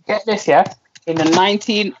 Get this, yeah. In the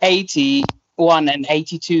 1981 and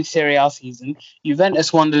 82 Serie A season,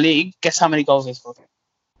 Juventus won the league. Guess how many goals they scored?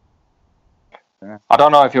 I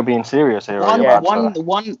don't know if you're being serious here. Won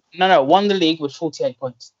the league with 48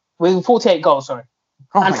 points. With 48 goals, sorry.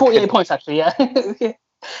 Oh And my 48 goodness. points, actually, yeah.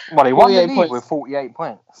 Well, he won the 48 league points. with 48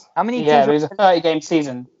 points. How many Yeah, teams? it was a 30-game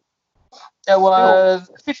season. There was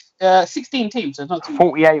 16 teams, so it's not too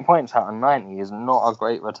 48 points out of 90 is not a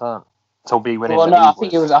great return to be winning Well, the no, league. I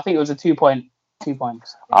think it was a 2 points.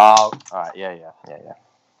 Oh, all right, yeah.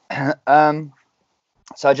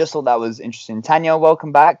 So I just thought that was interesting. Tanya,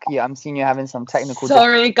 welcome back. Yeah, I'm seeing you having some technical.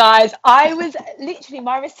 Sorry, guys. I was literally,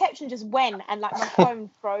 my reception just went and like my phone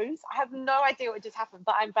froze. I have no idea what just happened,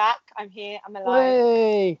 but I'm back. I'm here. I'm alive.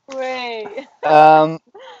 Way. Way.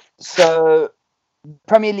 So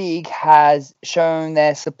Premier League has shown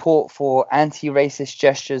their support for anti-racist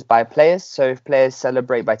gestures by players. So if players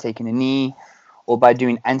celebrate by taking a knee or by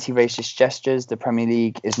doing anti-racist gestures, the Premier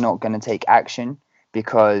League is not going to take action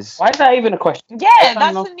because... Why is that even a question? Yeah,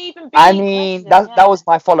 that's an even big I mean, question, that was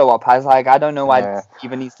my follow-up. I was like, I don't know why Yeah. this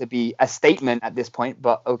even needs to be a statement at this point,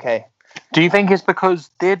 but okay. Do you think it's because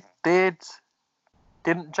didn't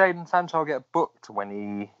Jadon Sancho get booked when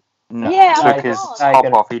he No. Yeah, took his top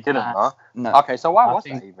off? He didn't, no? No. Okay, so why I was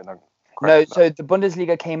think- that even a No, question? so the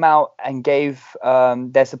Bundesliga came out and gave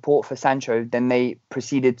their support for Sancho. Then they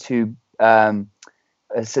proceeded to fine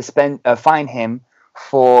him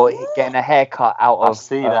for getting a haircut out I of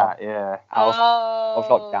see that, yeah. out Oh. of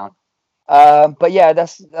lockdown. But yeah,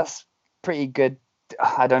 that's pretty good.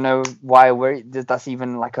 I don't know why that's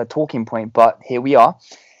even like a talking point, but here we are,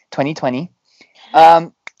 2020.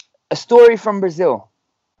 A story from Brazil.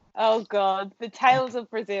 Oh God, the tales of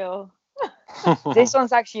Brazil. This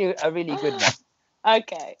one's actually a really good one.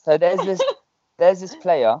 Okay. So there's this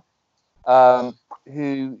player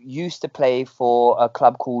who used to play for a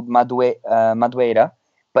club called Madureira,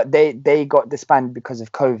 but they got disbanded because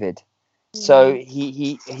of COVID. So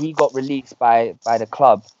he got released by the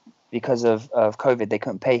club because of COVID. They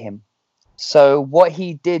couldn't pay him. So what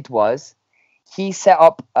he did was he set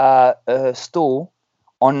up a stall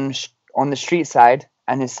on the street side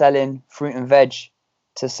and is selling fruit and veg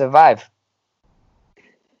to survive.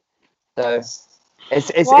 So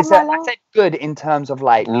it's I said good in terms of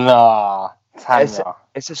like Nah, Tanya.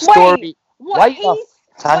 it's a story. Wait, Why you laugh?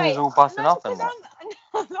 Tanya's all busting up in because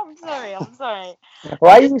that. I'm sorry.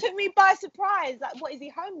 Why It you? just took me by surprise. Like, what is he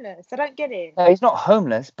homeless? I don't get it. No, he's not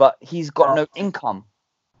homeless, but he's got no income.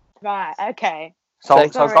 Right. Okay. So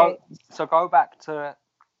Sorry. go back to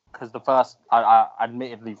because the first I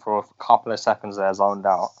admittedly for a couple of seconds there zoned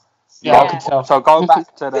out. Yeah, I could tell. So go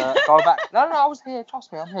back to the No, I was here.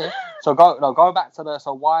 Trust me, I'm here. So go back to the.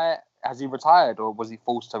 So why has he retired, or was he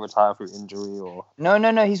forced to retire through injury, or?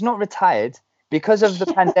 No, he's not retired because of the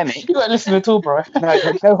pandemic. You weren't listening at all, bro.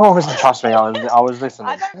 No one was. Trust me, I was listening.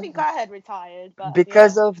 I don't think I had retired, but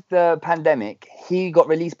Because of the pandemic, he got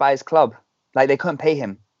released by his club. Like they couldn't pay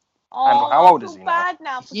him. Oh, how old I is feel he now? bad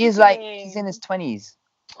now? for He's thinking. in his 20s.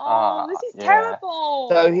 Oh, this is yeah. terrible.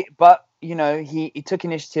 So, he took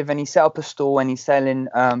initiative and he set up a stall and he's selling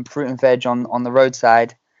fruit and veg on the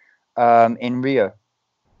roadside, in Rio.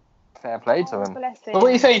 Fair play to him. Bless him. But what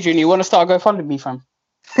are you saying, Junior? You want to start a GoFundMe from?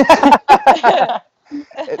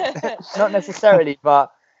 Not necessarily,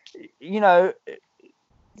 but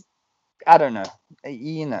I don't know.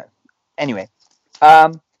 Anyway,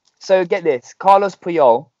 so get this: Carlos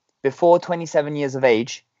Puyol, before 27 years of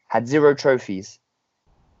age, had 0 trophies.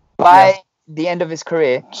 By the end of his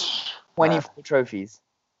career, 24 trophies.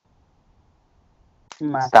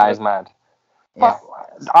 Mad. That is mad. Yeah.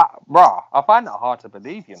 But, I find that hard to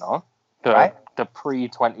believe, you know, the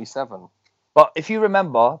pre-27. But if you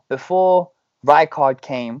remember, before Rijkaard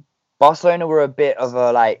came, Barcelona were a bit of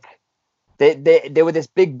a like, they were this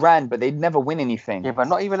big brand, but they'd never win anything. Yeah, but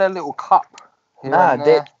not even a little cup. Nah,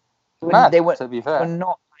 they were, to be fair. were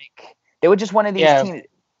not like, they were just one of these teams.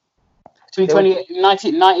 Between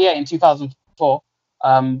 1998 and 2004,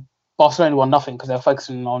 Barcelona won nothing because they were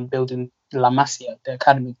focusing on building La Masia, the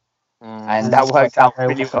academy. And that worked out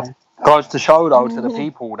really well. Goes to show, though, to the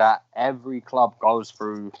people that every club goes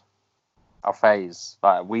through a phase.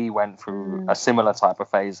 Like, we went through a similar type of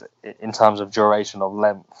phase in terms of duration of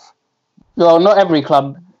length. Well, not every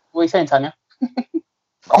club. What are you saying, Tanya?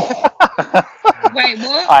 Wait,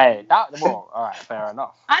 what? All right, fair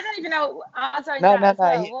enough. I don't even know.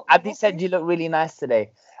 No. Abdi said you look really nice today.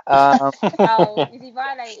 Oh, is he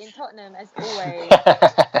violating Tottenham as always?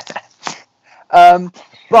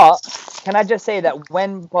 But can I just say that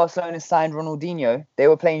when Barcelona signed Ronaldinho, they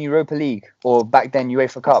were playing Europa League, or back then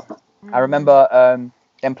UEFA Cup. I remember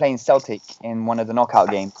them playing Celtic in one of the knockout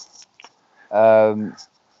games. So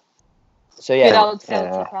yeah. Good old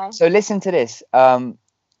Celtic, eh? So listen to this.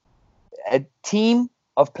 A team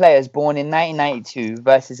of players born in 1992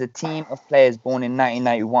 versus a team of players born in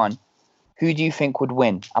 1991. Who do you think would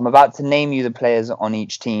win? I'm about to name you the players on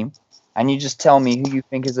each team, and you just tell me who you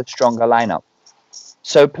think is a stronger lineup.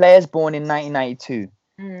 So players born in 1992.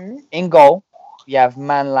 In goal, you have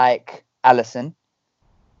man like Alisson.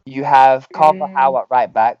 You have Carvajal at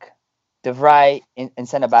right back. De Vrij in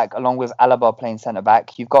centre back, along with Alaba playing centre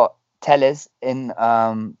back. You've got Telles in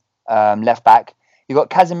left back. You've got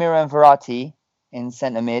Casemiro and Verratti in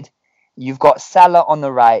centre mid. You've got Salah on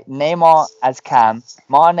the right, Neymar as cam,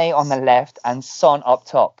 Mane on the left, and Son up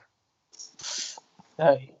top.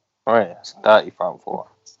 30. Oh, yeah, it's 30 front four.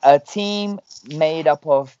 A team made up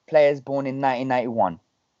of players born in 1991.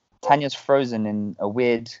 Tanya's frozen in a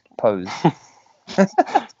weird pose.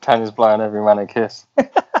 Tanya's blowing every man a kiss.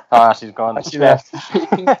 Oh, she's gone. She left.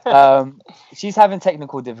 She's having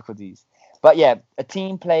technical difficulties. But yeah, a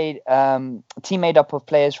team made up of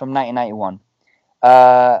players from 1991.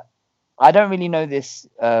 I don't really know this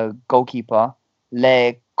goalkeeper,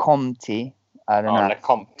 Lecomte. I don't know.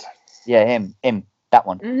 Lecomte. Yeah, him, that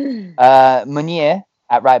one. Meunier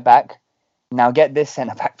at right back. Now get this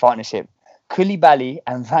centre back partnership: Koulibaly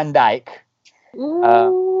and Van Dijk,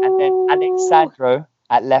 and then Alexandro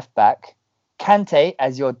at left back, Kante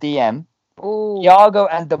as your DM. Thiago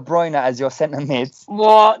and De Bruyne as your centre mids.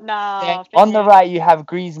 What? No. Then on the right you have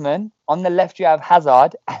Griezmann. On the left you have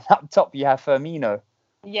Hazard, and up top you have Firmino.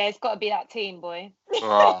 Yeah, it's got to be that team, boy.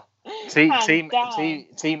 Team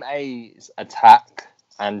A's attack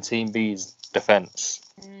and Team B's defense.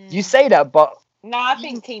 You say that, but no, I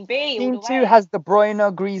think Team B. Team 2 has De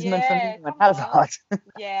Bruyne, Griezmann, Firmino, and Hazard.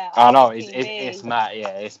 Yeah. I know it's mad.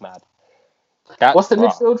 Yeah, it's mad. What's the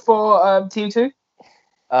midfield for Team 2?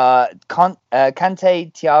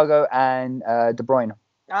 Kante, Thiago, and De Bruyne.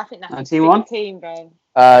 I think that's Team 1. Team, bro.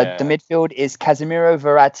 The midfield is Casemiro,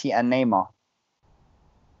 Verratti, and Neymar.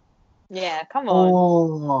 Yeah, come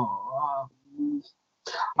on.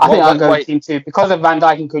 I think I'll go with Team 2 because of Van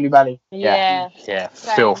Dijk and Koulibaly. Yeah,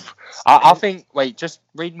 filth. I think. Wait, just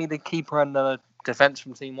read me the keeper and the defense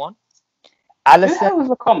from Team 1. Alisson was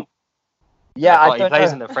the comp. Yeah, I don't he plays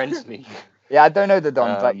know. in the French league. Yeah, I don't know the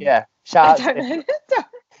Don, but yeah, shout out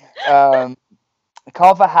to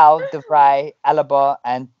Carvajal, De Vrij, Alaba,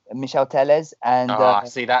 and Michel Telles, and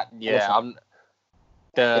see that? Yeah,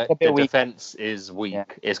 the defense is weak. Yeah.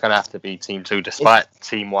 It's going to have to be Team 2, despite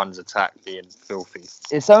Team 1's attack being filthy.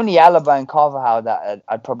 It's only Alaba and Carvajal that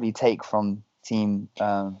I'd probably take from Team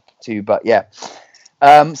 2, but yeah.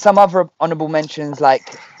 Some other honourable mentions,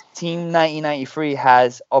 like Team 1993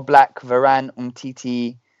 has Oblak, Varane,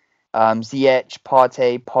 Umtiti, Ziyech,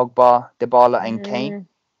 Partey, Pogba, Dybala, and Kane.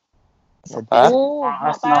 Not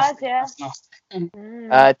bad, yeah.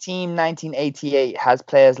 Team 1988 has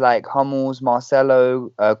players like Hummels,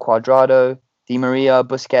 Marcelo, Cuadrado, Di Maria,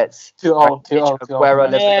 Busquets. Too old.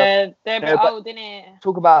 Aguero, yeah, they're a bit old, innit?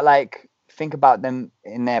 Think about them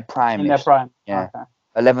in their prime. Yeah. Okay.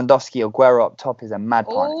 Lewandowski, Aguero up top is a mad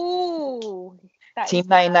partner. Team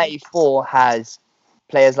 1994 has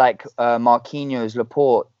players like Marquinhos,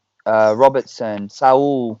 Laporte, Robertson,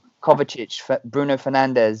 Saul, Kovacic, Bruno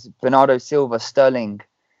Fernandes, Bernardo Silva, Sterling,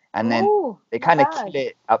 and then they kind of kill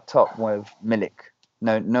it up top with Milik.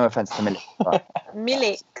 No offense to Milik. But,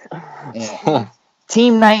 Milik. Yeah.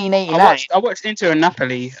 Team 1989. I watched Inter and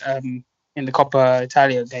Napoli in the Coppa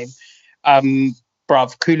Italia game.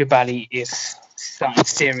 Bruv, Koulibaly is something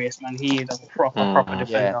serious, man. He is a proper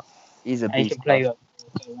defender. He's a And he beast. can play.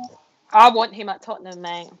 I want him at Tottenham,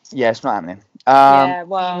 mate. Yeah, it's not happening. Yeah,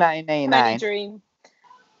 well, Team Only 1989. dream.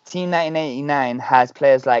 Team 1989 has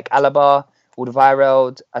players like Alaba,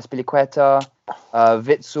 Alderweireld, Azpilicueta,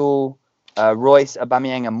 Witsel, Royce,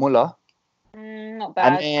 Aubameyang, and Muller. Not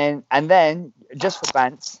bad. And then just for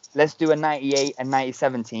bants, let's do a 98 and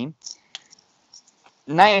 97 team.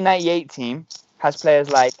 1998 team has players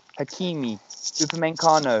like Hakimi,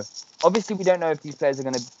 Upamecano. Obviously, we don't know if these players are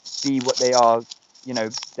going to be what they are. You know,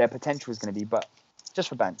 their potential is going to be, but just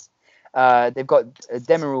for bants. They've got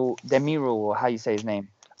Demiral, or how you say his name,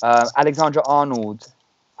 Alexander Arnold,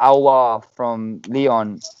 Aouar from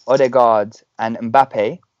Lyon, Odegaard, and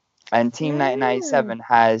Mbappe. And Team 1997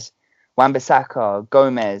 has Wan-Bissaka,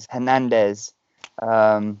 Gomez, Hernandez,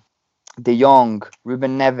 De Jong,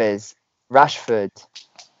 Ruben Neves, Rashford,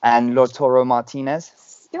 and Lautaro Martinez.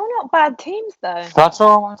 Still not bad teams, though.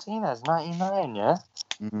 Lautaro Martinez, 99, yeah?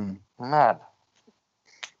 Mad.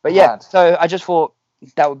 But yeah, Mad. so I just thought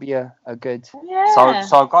that would be a good... Yeah.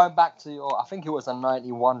 So going back to your, I think it was a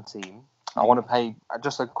 91 team. I want to pay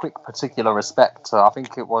just a quick particular respect to, I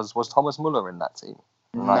think it was Thomas Muller in that team?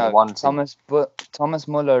 91 team. Thomas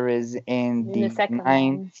Muller is in the second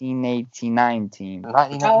 1989 team.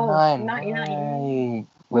 1999. 99.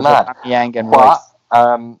 With Mad. Aubameyang and Royce.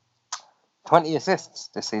 But 20 assists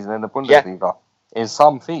this season in the Bundesliga is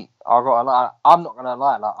some feat. I'm not gonna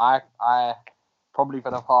lie. Like I probably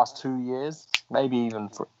for the past 2 years, maybe even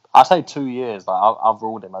I say 2 years. Like I've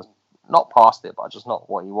ruled him as not past it, but just not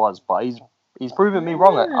what he was. But he's proven me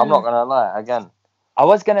wrong. I'm not gonna lie again. I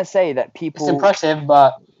was gonna say that people. It's impressive,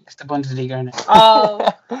 but it's the Bundesliga, isn't it? Oh.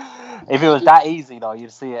 If it was that easy though,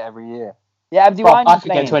 you'd see it every year. Yeah, Abdi, Well, why I aren't you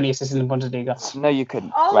could get playing? 20 assists in the Bundesliga. No, you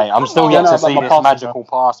couldn't. Oh, Wait, I'm come still on. yet No, to but see my this pass, magical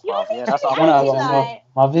pass, You're bro. making Yeah, that's it what I know, I'm sound I know. like-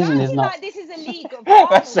 My vision sounding is nuts. like this is a league of I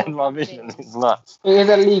bums said or my something. vision is nuts. It is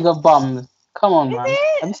a league of bums. Come on, Is man. it?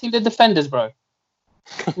 Have you seen the defenders, bro?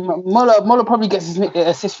 Muller probably gets his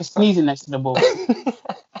assist for sneezing next to the ball.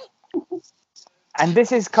 And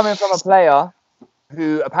this is coming from a player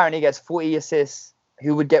who apparently gets 40 assists,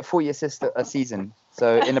 who would get 40 assists a season.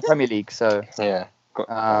 So in the Premier League. So Yeah.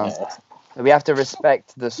 we have to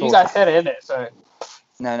respect the source. You guys said it, innit? So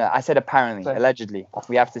No, I said apparently, Sorry. allegedly.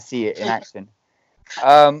 We have to see it in action.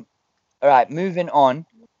 All right, moving on.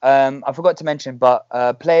 I forgot to mention, but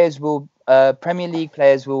Premier League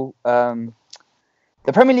players will,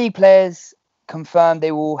 the Premier League players confirm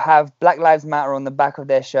they will have Black Lives Matter on the back of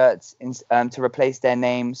their shirts to replace their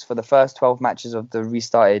names for the first 12 matches of the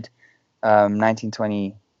restarted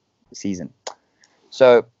 1920 season.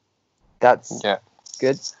 So that's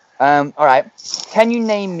good. All right. Can you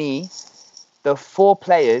name me the 4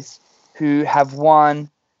 players who have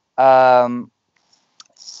won 2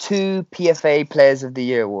 PFA Players of the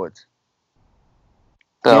Year awards?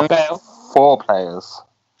 There Bale. are 4 players.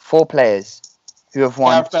 4 players who have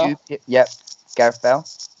won Gareth 2. Yep. Gareth Bale. Who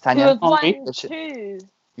Tanya. have won Henry. 2.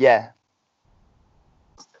 Yeah.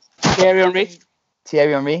 Thierry Henry.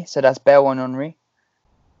 Thierry Henry. So that's Bale and Henry.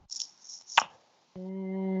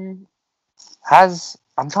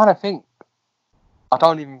 I'm trying to think. I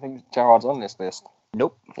don't even think Gerrard's on this list.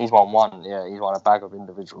 Nope. He's won 1. Yeah, he's won a bag of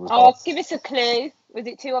individuals. Oh, give us a clue. Was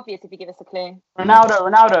it too obvious if you give us a clue? Ronaldo.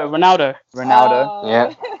 Ronaldo.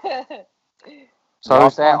 Yeah. Oh. So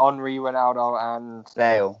Last is there one. Henry, Ronaldo, and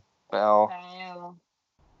Bale. Bale? Bale.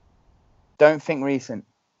 Don't think recent.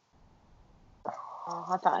 Oh,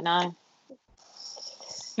 I don't know. Oh,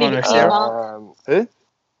 Leave it no, to you, Shearer. Mark. Who?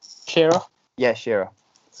 Shearer. Yeah, Shearer.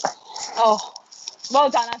 Oh, well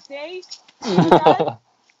done, Abdi. Well done.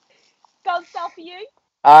 Gold star for you.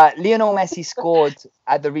 Lionel Messi scored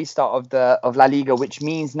at the restart of La Liga, which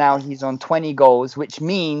means now he's on 20 goals, which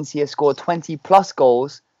means he has scored 20 plus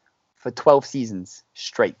goals for 12 seasons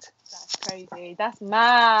straight. That's crazy. That's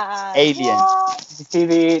mad. Alien. What?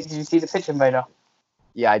 Did you see the pitch invader?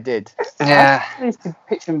 Yeah, I did. Yeah. How is the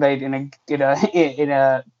pitch invade in a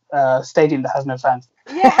stadium that has no fans?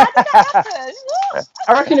 Yeah, how did that happen? What?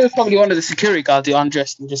 I reckon it was probably one of the security guards who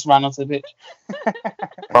undressed and just ran onto the pitch.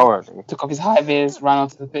 Probably. Took off his high vis, ran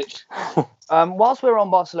onto the pitch. Whilst we were on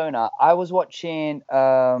Barcelona, I was watching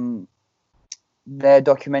their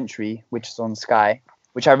documentary, which is on Sky,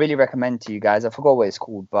 which I really recommend to you guys. I forgot what it's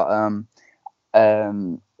called, but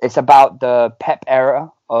it's about the Pep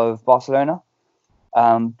era of Barcelona.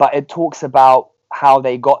 But it talks about how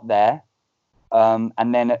they got there,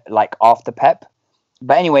 and then like after Pep.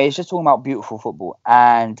 But anyway, it's just talking about beautiful football,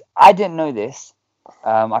 and I didn't know this.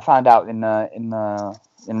 I found out in the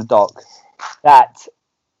doc that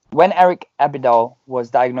when Eric Abidal was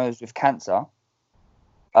diagnosed with cancer,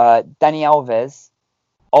 Dani Alves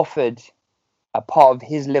offered a part of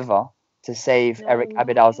his liver to save Eric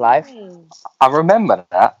Abidal's life. I remember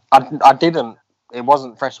that. I didn't. It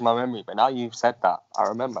wasn't fresh in my memory, but now you've said that, I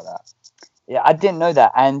remember that. Yeah, I didn't know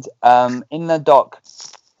that. And in the doc,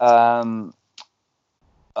 Dani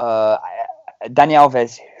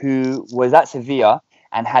Alves, who was at Sevilla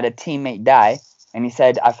and had a teammate die, and he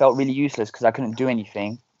said, I felt really useless because I couldn't do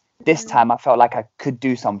anything. This time I felt like I could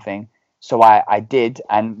do something. So I did.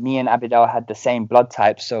 And me and Abidal had the same blood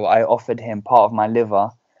type. So I offered him part of my liver,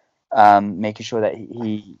 making sure that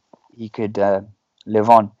he could live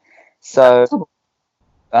on. So,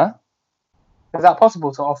 Is that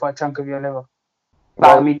possible to offer a chunk of your liver?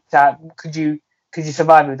 Well, I mean, could you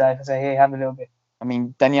survive with that if I say, hey, have a little bit? I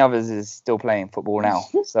mean, Dani Alves is still playing football now.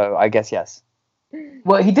 So I guess yes.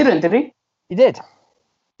 Well, he didn't, did he? He did.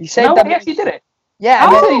 He saved No, that. he actually did it. Yeah, How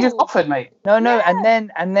and did then, he just offered, mate? no, and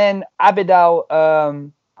then Abidal.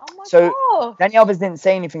 So God. Dani Alves didn't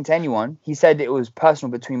say anything to anyone. He said it was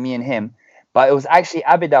personal between me and him, but it was actually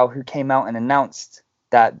Abidal who came out and announced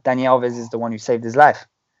that Dani Alves is the one who saved his life.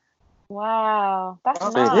 Wow, that's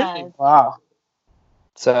Oh, mad. really? Wow.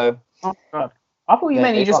 So Oh, God. I thought you Yeah,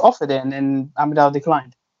 meant he they just got- offered it and then Abidal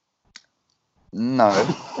declined. no.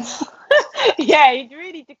 Yeah, he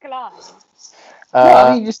really declined.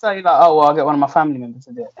 No, he just started like, oh, well, I'll get one of my family members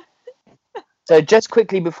to do it. So just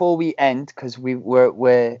quickly before we end, because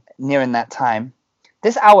we're nearing that time.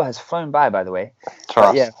 This hour has flown by the way.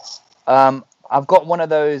 But yeah, I've got one of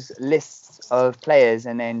those lists of players,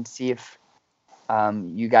 and then see if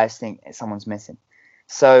you guys think someone's missing.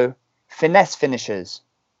 So finesse finishers.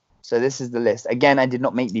 So this is the list. Again, I did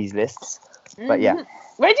not make these lists, but yeah,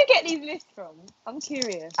 Where'd you get these lists from? I'm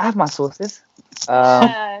curious. I have my sources.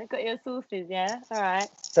 Got your sources, yeah? All right.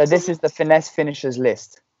 So this is the finesse finishers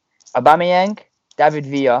list: Aubameyang, David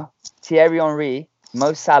Villa, Thierry Henry,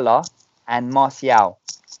 Mo Salah, and Martial.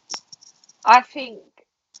 I think,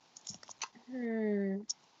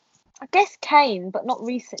 I guess Kane, but not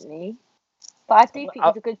recently. But I do think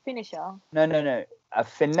he's a good finisher. No. A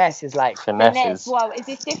finesse is like Finesses. Well, is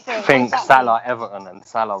this different? I think What does that Salah Everton and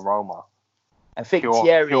Salah Roma. I think Pure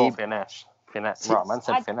Thierry finesse. Finesse. Right, man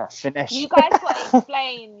said finesse. finesse. mean? You guys got to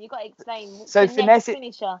explain. You got to explain. So finesse finesse-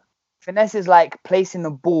 finisher. Finesse is like placing the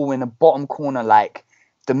ball in the bottom corner, like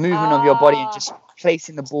the movement of your body and just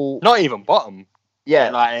placing the ball. Not even bottom. Yeah,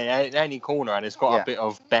 Like any corner, and it's got Yeah. a bit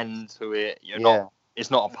of bend to it. You're Yeah. not. It's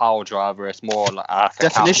not a power driver. It's more like a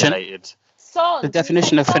Definition. calculated. Son, The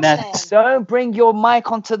definition of finesse. Don't bring your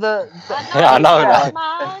mic onto the. Yeah, I know that.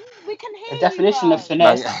 Man, we can hear The definition you of guys.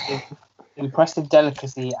 finesse No, is impressive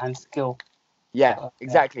delicacy and skill. Yeah,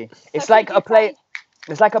 exactly. It's So like could a you play. say-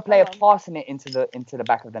 It's like a player Go on. passing it into the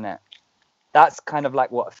back of the net. That's kind of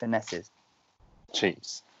like what a finesse is.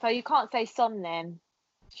 Jeez. So you can't say Son then.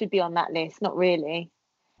 Should be on that list. Not really.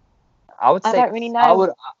 I would I say don't really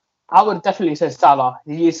know. I would definitely say Salah.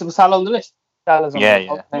 Is Salah on the list? Salah's on Yeah, the-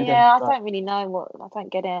 yeah. Okay, Yeah, I but- don't really know what. I don't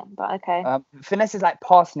get it, but okay. Finesse is like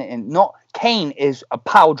passing it in. Not Kane is a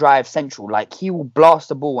power drive central. Like he will blast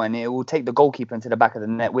the ball and it will take the goalkeeper into the back of the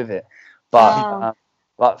net with it.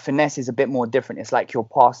 But finesse is a bit more different. It's like you're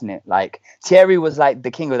passing it. Like Thierry was like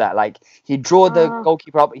the king of that. Like he'd draw the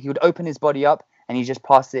goalkeeper up, he would open his body up, and he just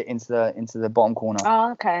passed it into the bottom corner.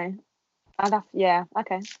 Oh, okay. Yeah,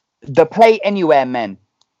 okay. The play anywhere men.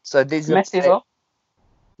 So these are Messi as well?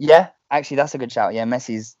 Yeah, actually that's a good shout. Yeah,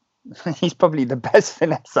 Messi's he's probably the best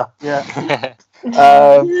finesser. Yeah.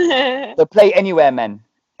 The play anywhere men.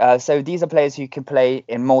 So these are players who can play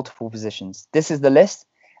in multiple positions. This is the list: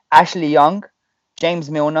 Ashley Young, James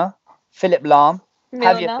Milner, Philip Lahm,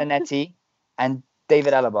 Javier Milner. Zanetti, and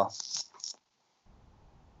David Alaba.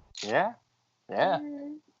 Yeah. Yeah.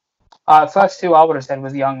 First two I would have said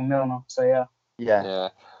was Young Milner. So yeah. Yeah. Yeah.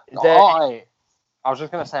 Is there- I was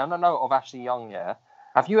just gonna say, on the note of Ashley Young, yeah.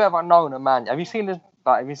 Have you ever known a man? Have you seen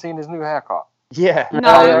his new haircut? Yeah.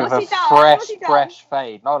 No, With what's a he done? What's he done? fresh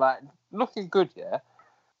fade. No, like looking good, yeah.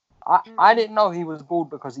 I didn't know he was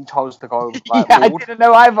bald because he chose to go like Yeah, I bald. didn't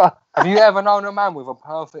know either. Have you ever known a man with a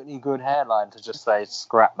perfectly good hairline to just say,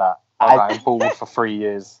 scrap that? I- I'm going bald for 3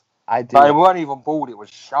 years. I do. Like, it weren't even bald, it was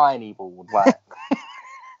shiny bald. Like,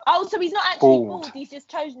 Oh, so he's not actually Bald. bald. He's just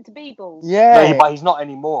chosen to be bald. Yeah. but he's not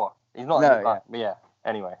anymore. He's not No, anymore. Yeah.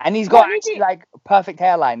 Anyway. And he's got What did actually he- like a perfect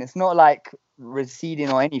hairline. It's not like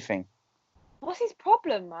receding or anything. What's his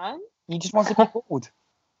problem, man? He just wants to be bald.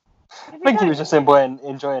 I think he was just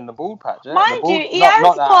enjoying the bald patch. Yeah? Mind the bald, you, he not, has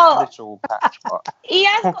not that got- literal patch, but He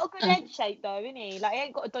has got a good head shape, though, isn't he? Like, he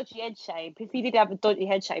ain't got a dodgy head shape. If he did have a dodgy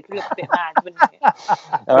head shape, he'd look a bit mad, wouldn't he?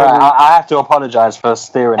 all right, I have to apologise for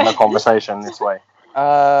steering the conversation this way.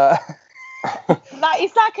 Uh, Like,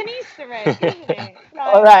 it's like an Easter egg, isn't it?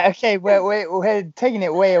 All right, okay, we're taking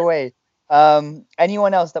it way away.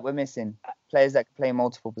 Anyone else that we're missing? Players that can play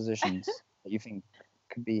multiple positions that you think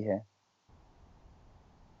could be here?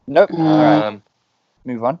 Nope. All right,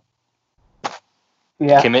 move on.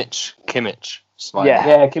 Yeah. Kimmich.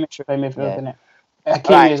 Yeah, Kimmich should play midfield, isn't it? Hakimi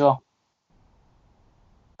Right. as well.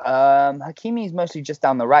 Hakimi is mostly just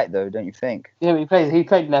down the right, though, don't you think? Yeah, he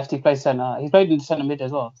played left, he played centre. He played in the centre mid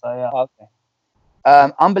as well, so yeah.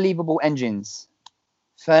 Okay. Unbelievable engines.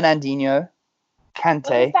 Fernandinho, What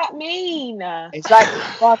Kante. does that mean? It's like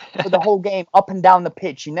for the whole game, up and down the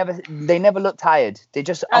pitch. They never look tired. They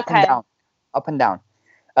just up and down, up and down.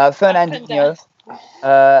 Fernandinho,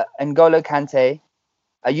 N'Golo Kante.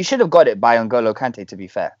 You should have got it by N'Golo Kante, to be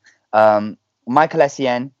fair. Michael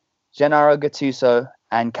Essien, Gennaro Gattuso,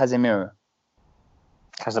 and Casemiro.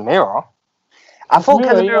 Casemiro? I thought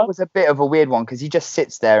Casemiro, Casemiro was a bit of a weird one because he just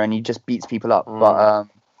sits there and he just beats people up. But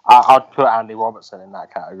I'd put Andy Robertson in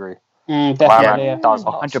that category. Definitely, yeah. Does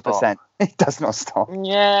not 100%. It does not stop.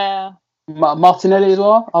 Yeah. Martinelli as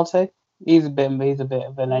well, I'll say. He's a bit of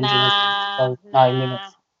an engine. Nah, 9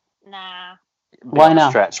 minutes. Nah. Why not?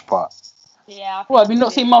 Stretch, but Yeah. Well, have you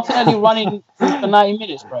not seen Martinelli running for 90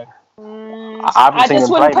 minutes, bro? I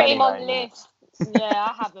just wouldn't put play him on many the list. Yeah,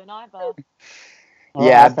 I haven't either.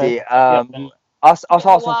 Yeah, okay. Abdi. Us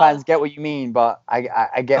Arsenal fans get what you mean, but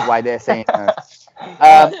I get why they're saying no.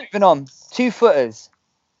 Moving on. 2-footers.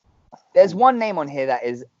 There's one name on here that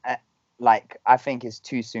is, I think is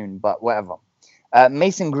too soon, but whatever.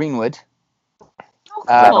 Mason Greenwood. Oh,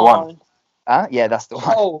 come the one. on. Yeah, that's the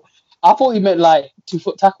one. Oh, I thought you meant like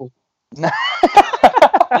 2-foot tackle.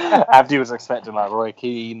 Abdi was expecting like Roy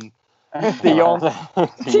Keane, De Jong.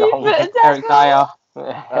 Eric Dyer.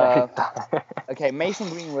 Okay, Mason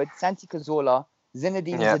Greenwood, Santi Cazorla,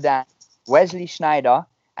 Zinedine Zidane, Wesley Sneijder,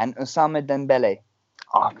 and Osama Dembele.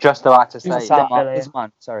 I'm just about to say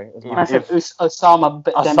Usman. Sorry, Usman. I said Osama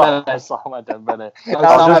Dembele. Osama Dembele. I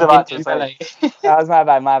was just about to say. That was my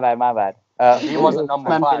bad. He wasn't number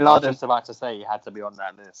 5. I was just about to say he had to be on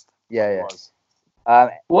that list. Yeah.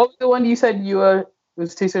 What was the one you said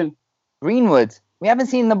was too soon? Greenwood. We haven't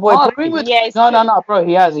seen the boy play. Greenwood. Yeah, No, bro.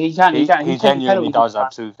 He has. He can. He genuinely does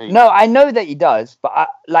have 2 feet. No, I know that he does, but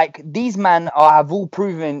these men have all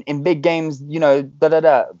proven in big games.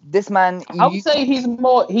 This man. I would say he's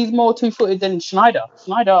more 2-footed than Schneider.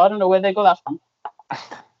 Schneider, I don't know where they got that from.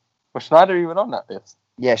 Was Schneider even on that list?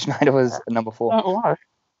 Yeah, Schneider was number 4. Oh,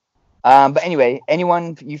 wow. But anyway,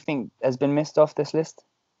 anyone you think has been missed off this list?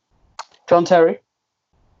 John Terry.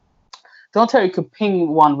 John Terry could ping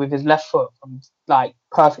one with his left foot from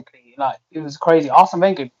perfectly. It was crazy. Arsene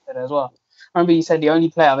Wenger did it as well. I remember he said the only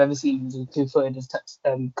player I've ever seen who's 2-footed as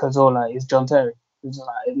Cazorla is John Terry. It was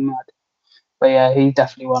mad. But yeah, he's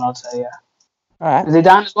definitely one, I'd say, yeah. All right.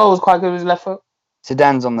 Zidane as well was quite good with his left foot.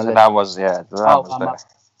 Zidane's on the list. That was there.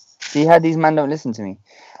 See how these men don't listen to me.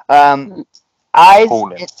 Eyes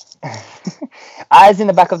in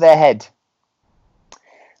the back of their head.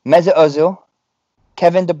 Mesut Ozil,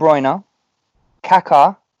 Kevin De Bruyne,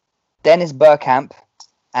 Kaká, Dennis Bergkamp,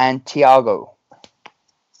 and Thiago.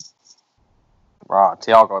 Right,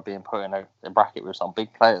 Thiago being put in a bracket with some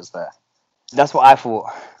big players there. That's what I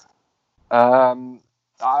thought.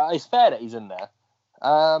 It's fair that he's in there.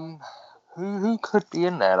 Who could be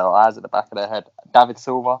in there though? Eyes at the back of their head. David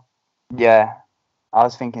Silva. Yeah, I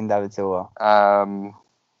was thinking David Silva. Juan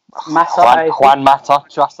Mata.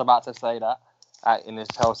 Just about to say that in his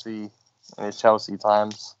Chelsea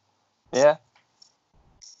times. Yeah.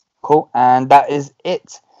 Cool, and that is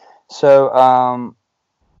it. So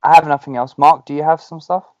I have nothing else. Mark, do you have some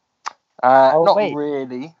stuff? Not wait.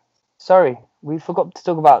 really. Sorry, we forgot to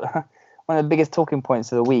talk about one of the biggest talking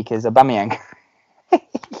points of the week is Aubameyang.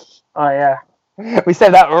 Oh yeah. We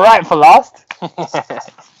said that right for last.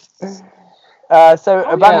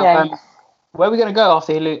 Aubameyang. Where are we gonna go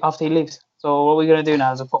after he leaves? So what are we gonna do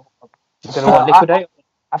now as a football club? We're gonna liquidate?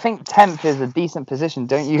 I think 10th is a decent position,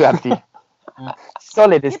 don't you, Abdi?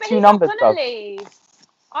 Solid. It's 2 numbers, bro.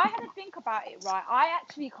 I had to think about it, right? I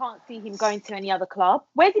actually can't see him going to any other club.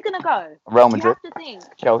 Where's he gonna go? Real Madrid. You have to think.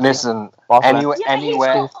 Chelsea. Listen, Barcelona.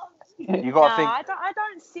 anywhere. You got to think. I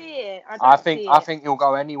don't see it. I think he'll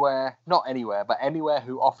go anywhere. Not anywhere, but anywhere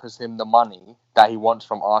who offers him the money that he wants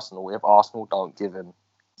from Arsenal. If Arsenal don't give him,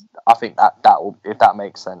 I think that will, if that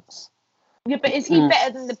makes sense. Yeah, but is he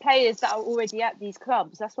better than the players that are already at these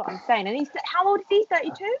clubs? That's what I'm saying. And how old is he?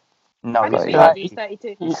 32? No, he's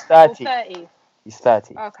 32. He's 30. 30. He's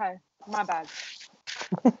 30. Okay, my bad.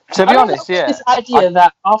 To be honest, yeah. This idea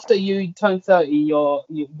that after you turn 30, you're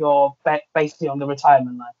basically on the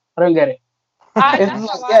retirement line. I don't get it. That's how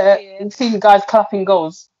I see it. You've seen guys clapping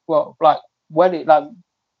goals. Well,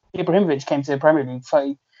 Ibrahimovic came to the Premier League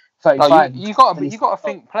 35. No, you got to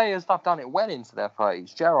think players have done it well into their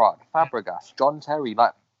 30s. Gerrard, Fabregas, John Terry,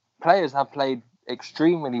 like players have played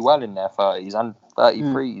extremely well in their 30s and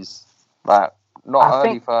 33s, like not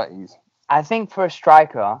early 30s. I think for a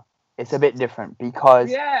striker, it's a bit different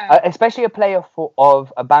because, especially a player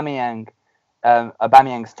of Aubameyang's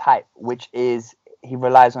type, which is he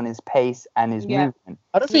relies on his pace and his movement.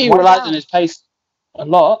 I don't think he relies on his pace a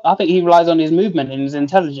lot. I think he relies on his movement and his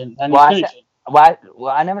intelligence and his finishing.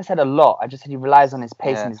 I never said a lot. I just said he relies on his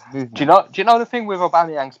pace and his movement. Do you know the thing with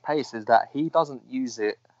Aubameyang's pace is that he doesn't use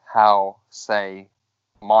it how, say,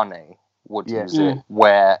 Mane would use it,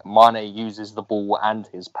 where Mane uses the ball and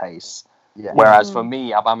his pace. Yeah. Whereas for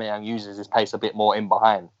me, Aubameyang uses his pace a bit more in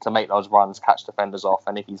behind to make those runs, catch defenders off,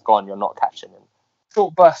 and if he's gone, you're not catching him.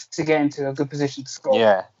 Short burst to get into a good position to score.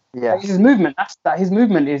 Yeah. His movement. His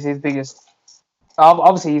movement is his biggest.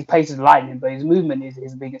 Obviously, his pace is lightning, but his movement is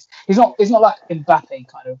his biggest. It's not like Mbappe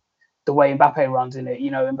kind of the way Mbappe runs in it.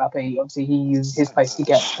 You know, Mbappe obviously he uses his pace to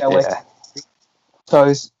get away.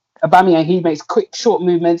 So Aubameyang, he makes quick, short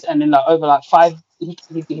movements, and then over 5,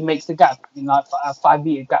 he makes the gap in like a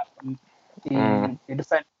 5-meter gap from the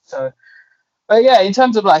defender. So, but yeah, in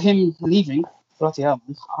terms of like him leaving, bloody hell,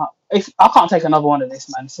 if I can't take another one of this,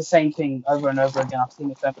 man. It's the same thing over and over again. I've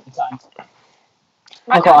seen it so many times.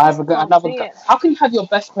 How can you have your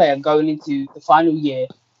best player going into the final year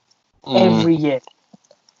every year?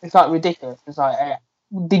 It's like ridiculous. It's like,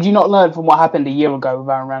 did you not learn from what happened a year ago with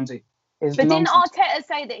Aaron Ramsey? But didn't Arteta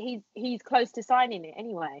say that he's close to signing it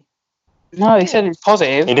anyway? No, he said it's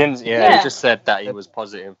positive. He didn't. Yeah, he just said that he was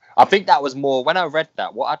positive. I think that was more when I read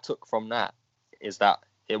that. What I took from that is that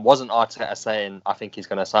it wasn't Arteta saying I think he's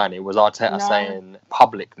going to sign it. It was Arteta saying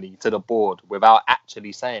publicly to the board without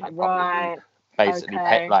actually saying it publicly. Right. Basically,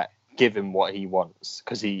 give him what he wants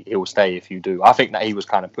because he'll stay if you do. I think that he was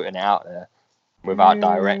kind of putting it out there without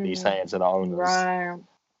directly saying to the owners. Right.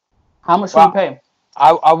 How much will you pay him?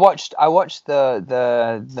 I watched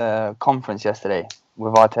the conference yesterday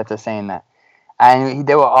with Arteta saying that, and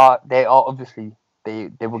they were obviously they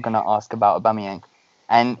were gonna ask about Aubameyang,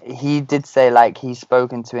 and he did say like he's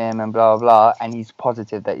spoken to him and blah blah, and he's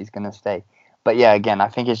positive that he's gonna stay. But yeah, again, I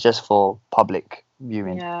think it's just for public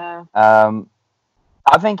viewing. Yeah.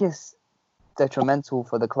 I think it's detrimental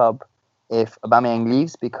for the club if Aubameyang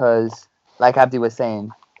leaves because, like Abdi was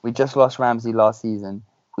saying, we just lost Ramsey last season.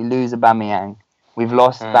 We lose Aubameyang. We've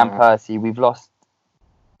lost Van Persie. We've lost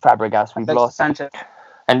Fabregas. We've lost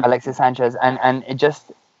Alexis Sanchez. And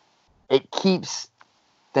it keeps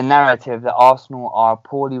the narrative that Arsenal are a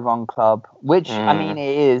poorly run club, which, I mean,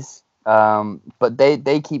 it is. But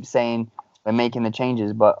they keep saying we're making the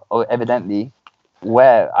changes, but evidently,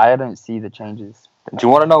 I don't see the changes. Do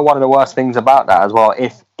you want to know one of the worst things about that as well?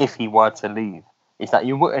 If he were to leave, is that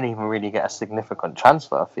you wouldn't even really get a significant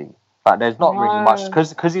transfer fee. Like there's not really much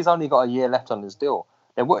because he's only got a year left on his deal.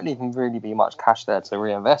 There wouldn't even really be much cash there to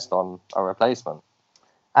reinvest on a replacement.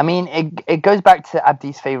 I mean, it goes back to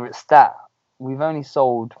Abdi's favourite stat. We've only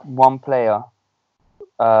sold one player,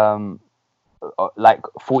 like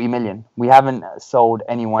 40 million. We haven't sold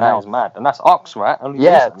anyone else. That is mad, and that's Ox, right?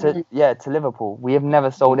 To Liverpool. We have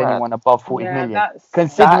never sold anyone above 40 million.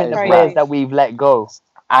 Considering the players that we've let go,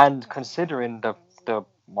 and considering the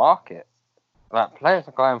market, like players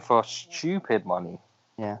are going for stupid money.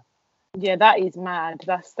 Yeah. Yeah, that is mad.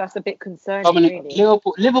 That's a bit concerning. Really.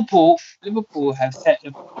 Liverpool have set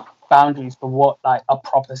the boundaries for what like a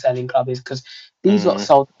proper selling club is because these lot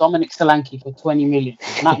sold Dominic Solanke for 20 million.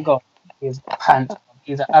 And that guy is pants.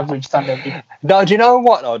 He's an average Sunday league. No, do you know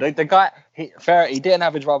what though? The guy, he didn't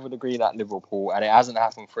average rather the green at Liverpool, and it hasn't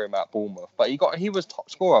happened for him at Bournemouth. But he was top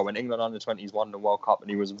scorer when England under-20s won the World Cup, and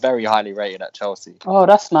he was very highly rated at Chelsea. Oh,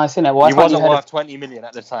 that's nice, isn't it? He wasn't worth 20 million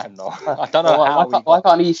at the time, though. I don't know why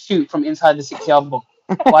can't he shoot from inside the 6-yard box?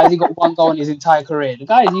 Why has he got one goal in his entire career? The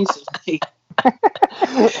guy is useless.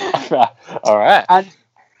 All right.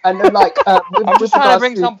 And then, like, I'm just trying to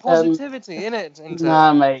bring some positivity into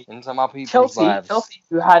my people's lives. Chelsea,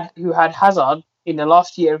 who had Hazard in the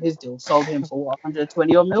last year of his deal, sold him for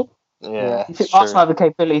 120 odd mil. Yeah. You think Arsenal have the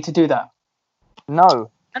capability to do that? No.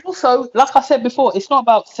 And also, like I said before, it's not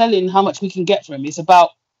about selling how much we can get for him. It's about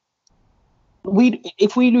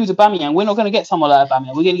if we lose Aubameyang, we're not going to get someone like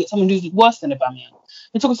Aubameyang. We're going to get someone who's worse than Aubameyang.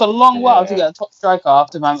 It took us a long while to get a top striker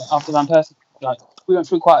after Van Persie. Like, we went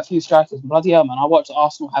through quite a few strikers. Bloody hell, man. I watched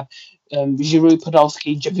Arsenal have Giroud,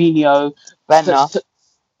 Podolski, Javinho, Bentner,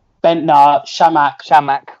 Shamak,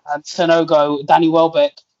 Sanogo, Danny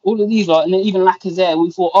Welbeck, all of these lot, and then even Lacazette.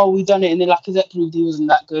 We thought, we've done it, and then Lacazette proved he wasn't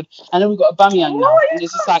that good. And then we've got Aubameyang now. And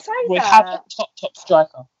it's just like, we have a top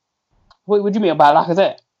striker. What do you mean about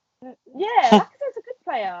Lacazette? Yeah, Lacazette's a good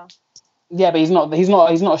player. Yeah, but he's not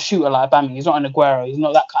a shooter like Aubameyang. He's not an Aguero. He's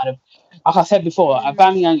not that kind of. Like I said before,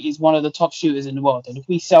 Aubameyang is one of the top shooters in the world, and if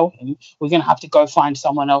we sell him, we're gonna have to go find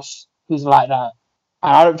someone else who's like that.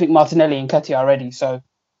 And I don't think Martinelli and Nketiah are ready. So,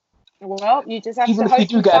 well, you just have even to if we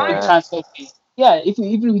do get a big transfer fee, even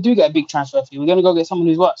if we do get a big transfer fee, we're gonna go get someone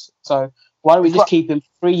who's worse. So why don't we just keep him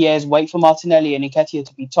for 3 years, wait for Martinelli and Nketiah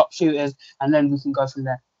to be top shooters, and then we can go from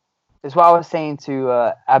there. It's what I was saying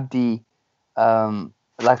to Abdi.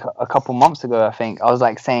 Like a couple months ago, I think I was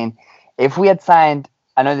like saying, if we had signed,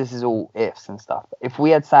 I know this is all ifs and stuff, but if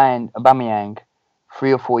we had signed Aubameyang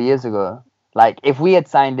 3 or 4 years ago, like if we had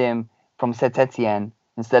signed him from Saint Etienne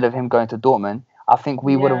instead of him going to Dortmund, I think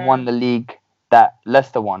we would have won the league that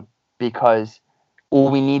Leicester won, because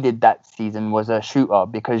all we needed that season was a shooter,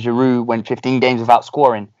 because Giroud went 15 games without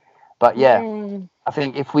scoring. But I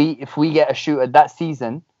think if we get a shooter that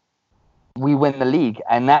season, we win the league,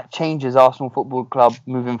 and that changes Arsenal Football Club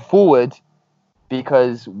moving forward,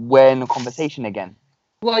 because we're in the conversation again.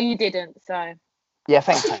 Well, you didn't, so yeah,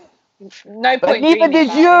 thanks. No but point. Neither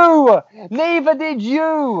did you. Neither did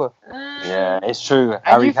you. Yeah, it's true.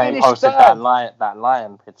 Harry Kane posted that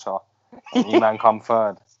lion picture. You man come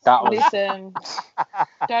third. That was. Listen,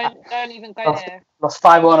 don't even go there. Lost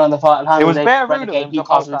 5-1 on the final. It was bare rude of him to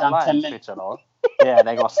post that lion picture, though. Yeah,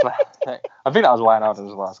 they got slapped. I think that was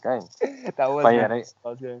Wijnaldum's last game. That was.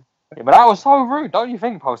 But that was so rude. Don't you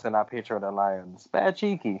think, posting that picture of the Lions? Bare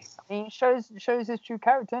cheeky. I mean, shows his true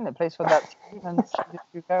character, innit? Plays for that team and shows his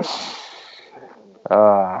true character.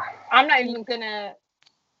 I'm not even gonna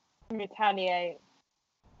retaliate.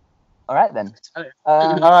 All right then.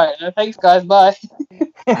 All right. Thanks, guys. Bye.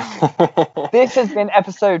 This has been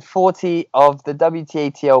episode 40 of the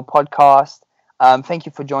WTATL podcast. Thank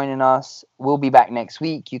you for joining us. We'll be back next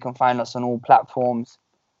week. You can find us on all platforms.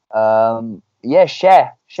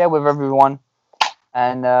 Share with everyone.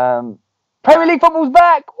 And Premier League football's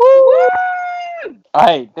back. Woo!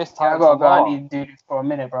 Hey, this time I need to do this for a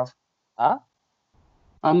minute, bro. Huh?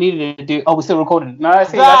 I needed to do. Oh, we're still recording. No, I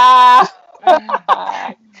see that.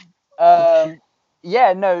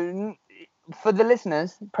 For the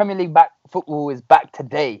listeners, Premier League football is back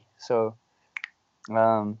today. So,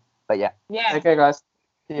 but yeah. Yeah. Okay, guys.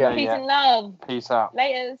 Yeah. Peace and love. Peace out.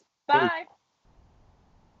 Laters. Bye.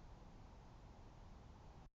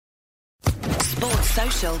 Sports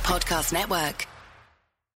Social Podcast Network.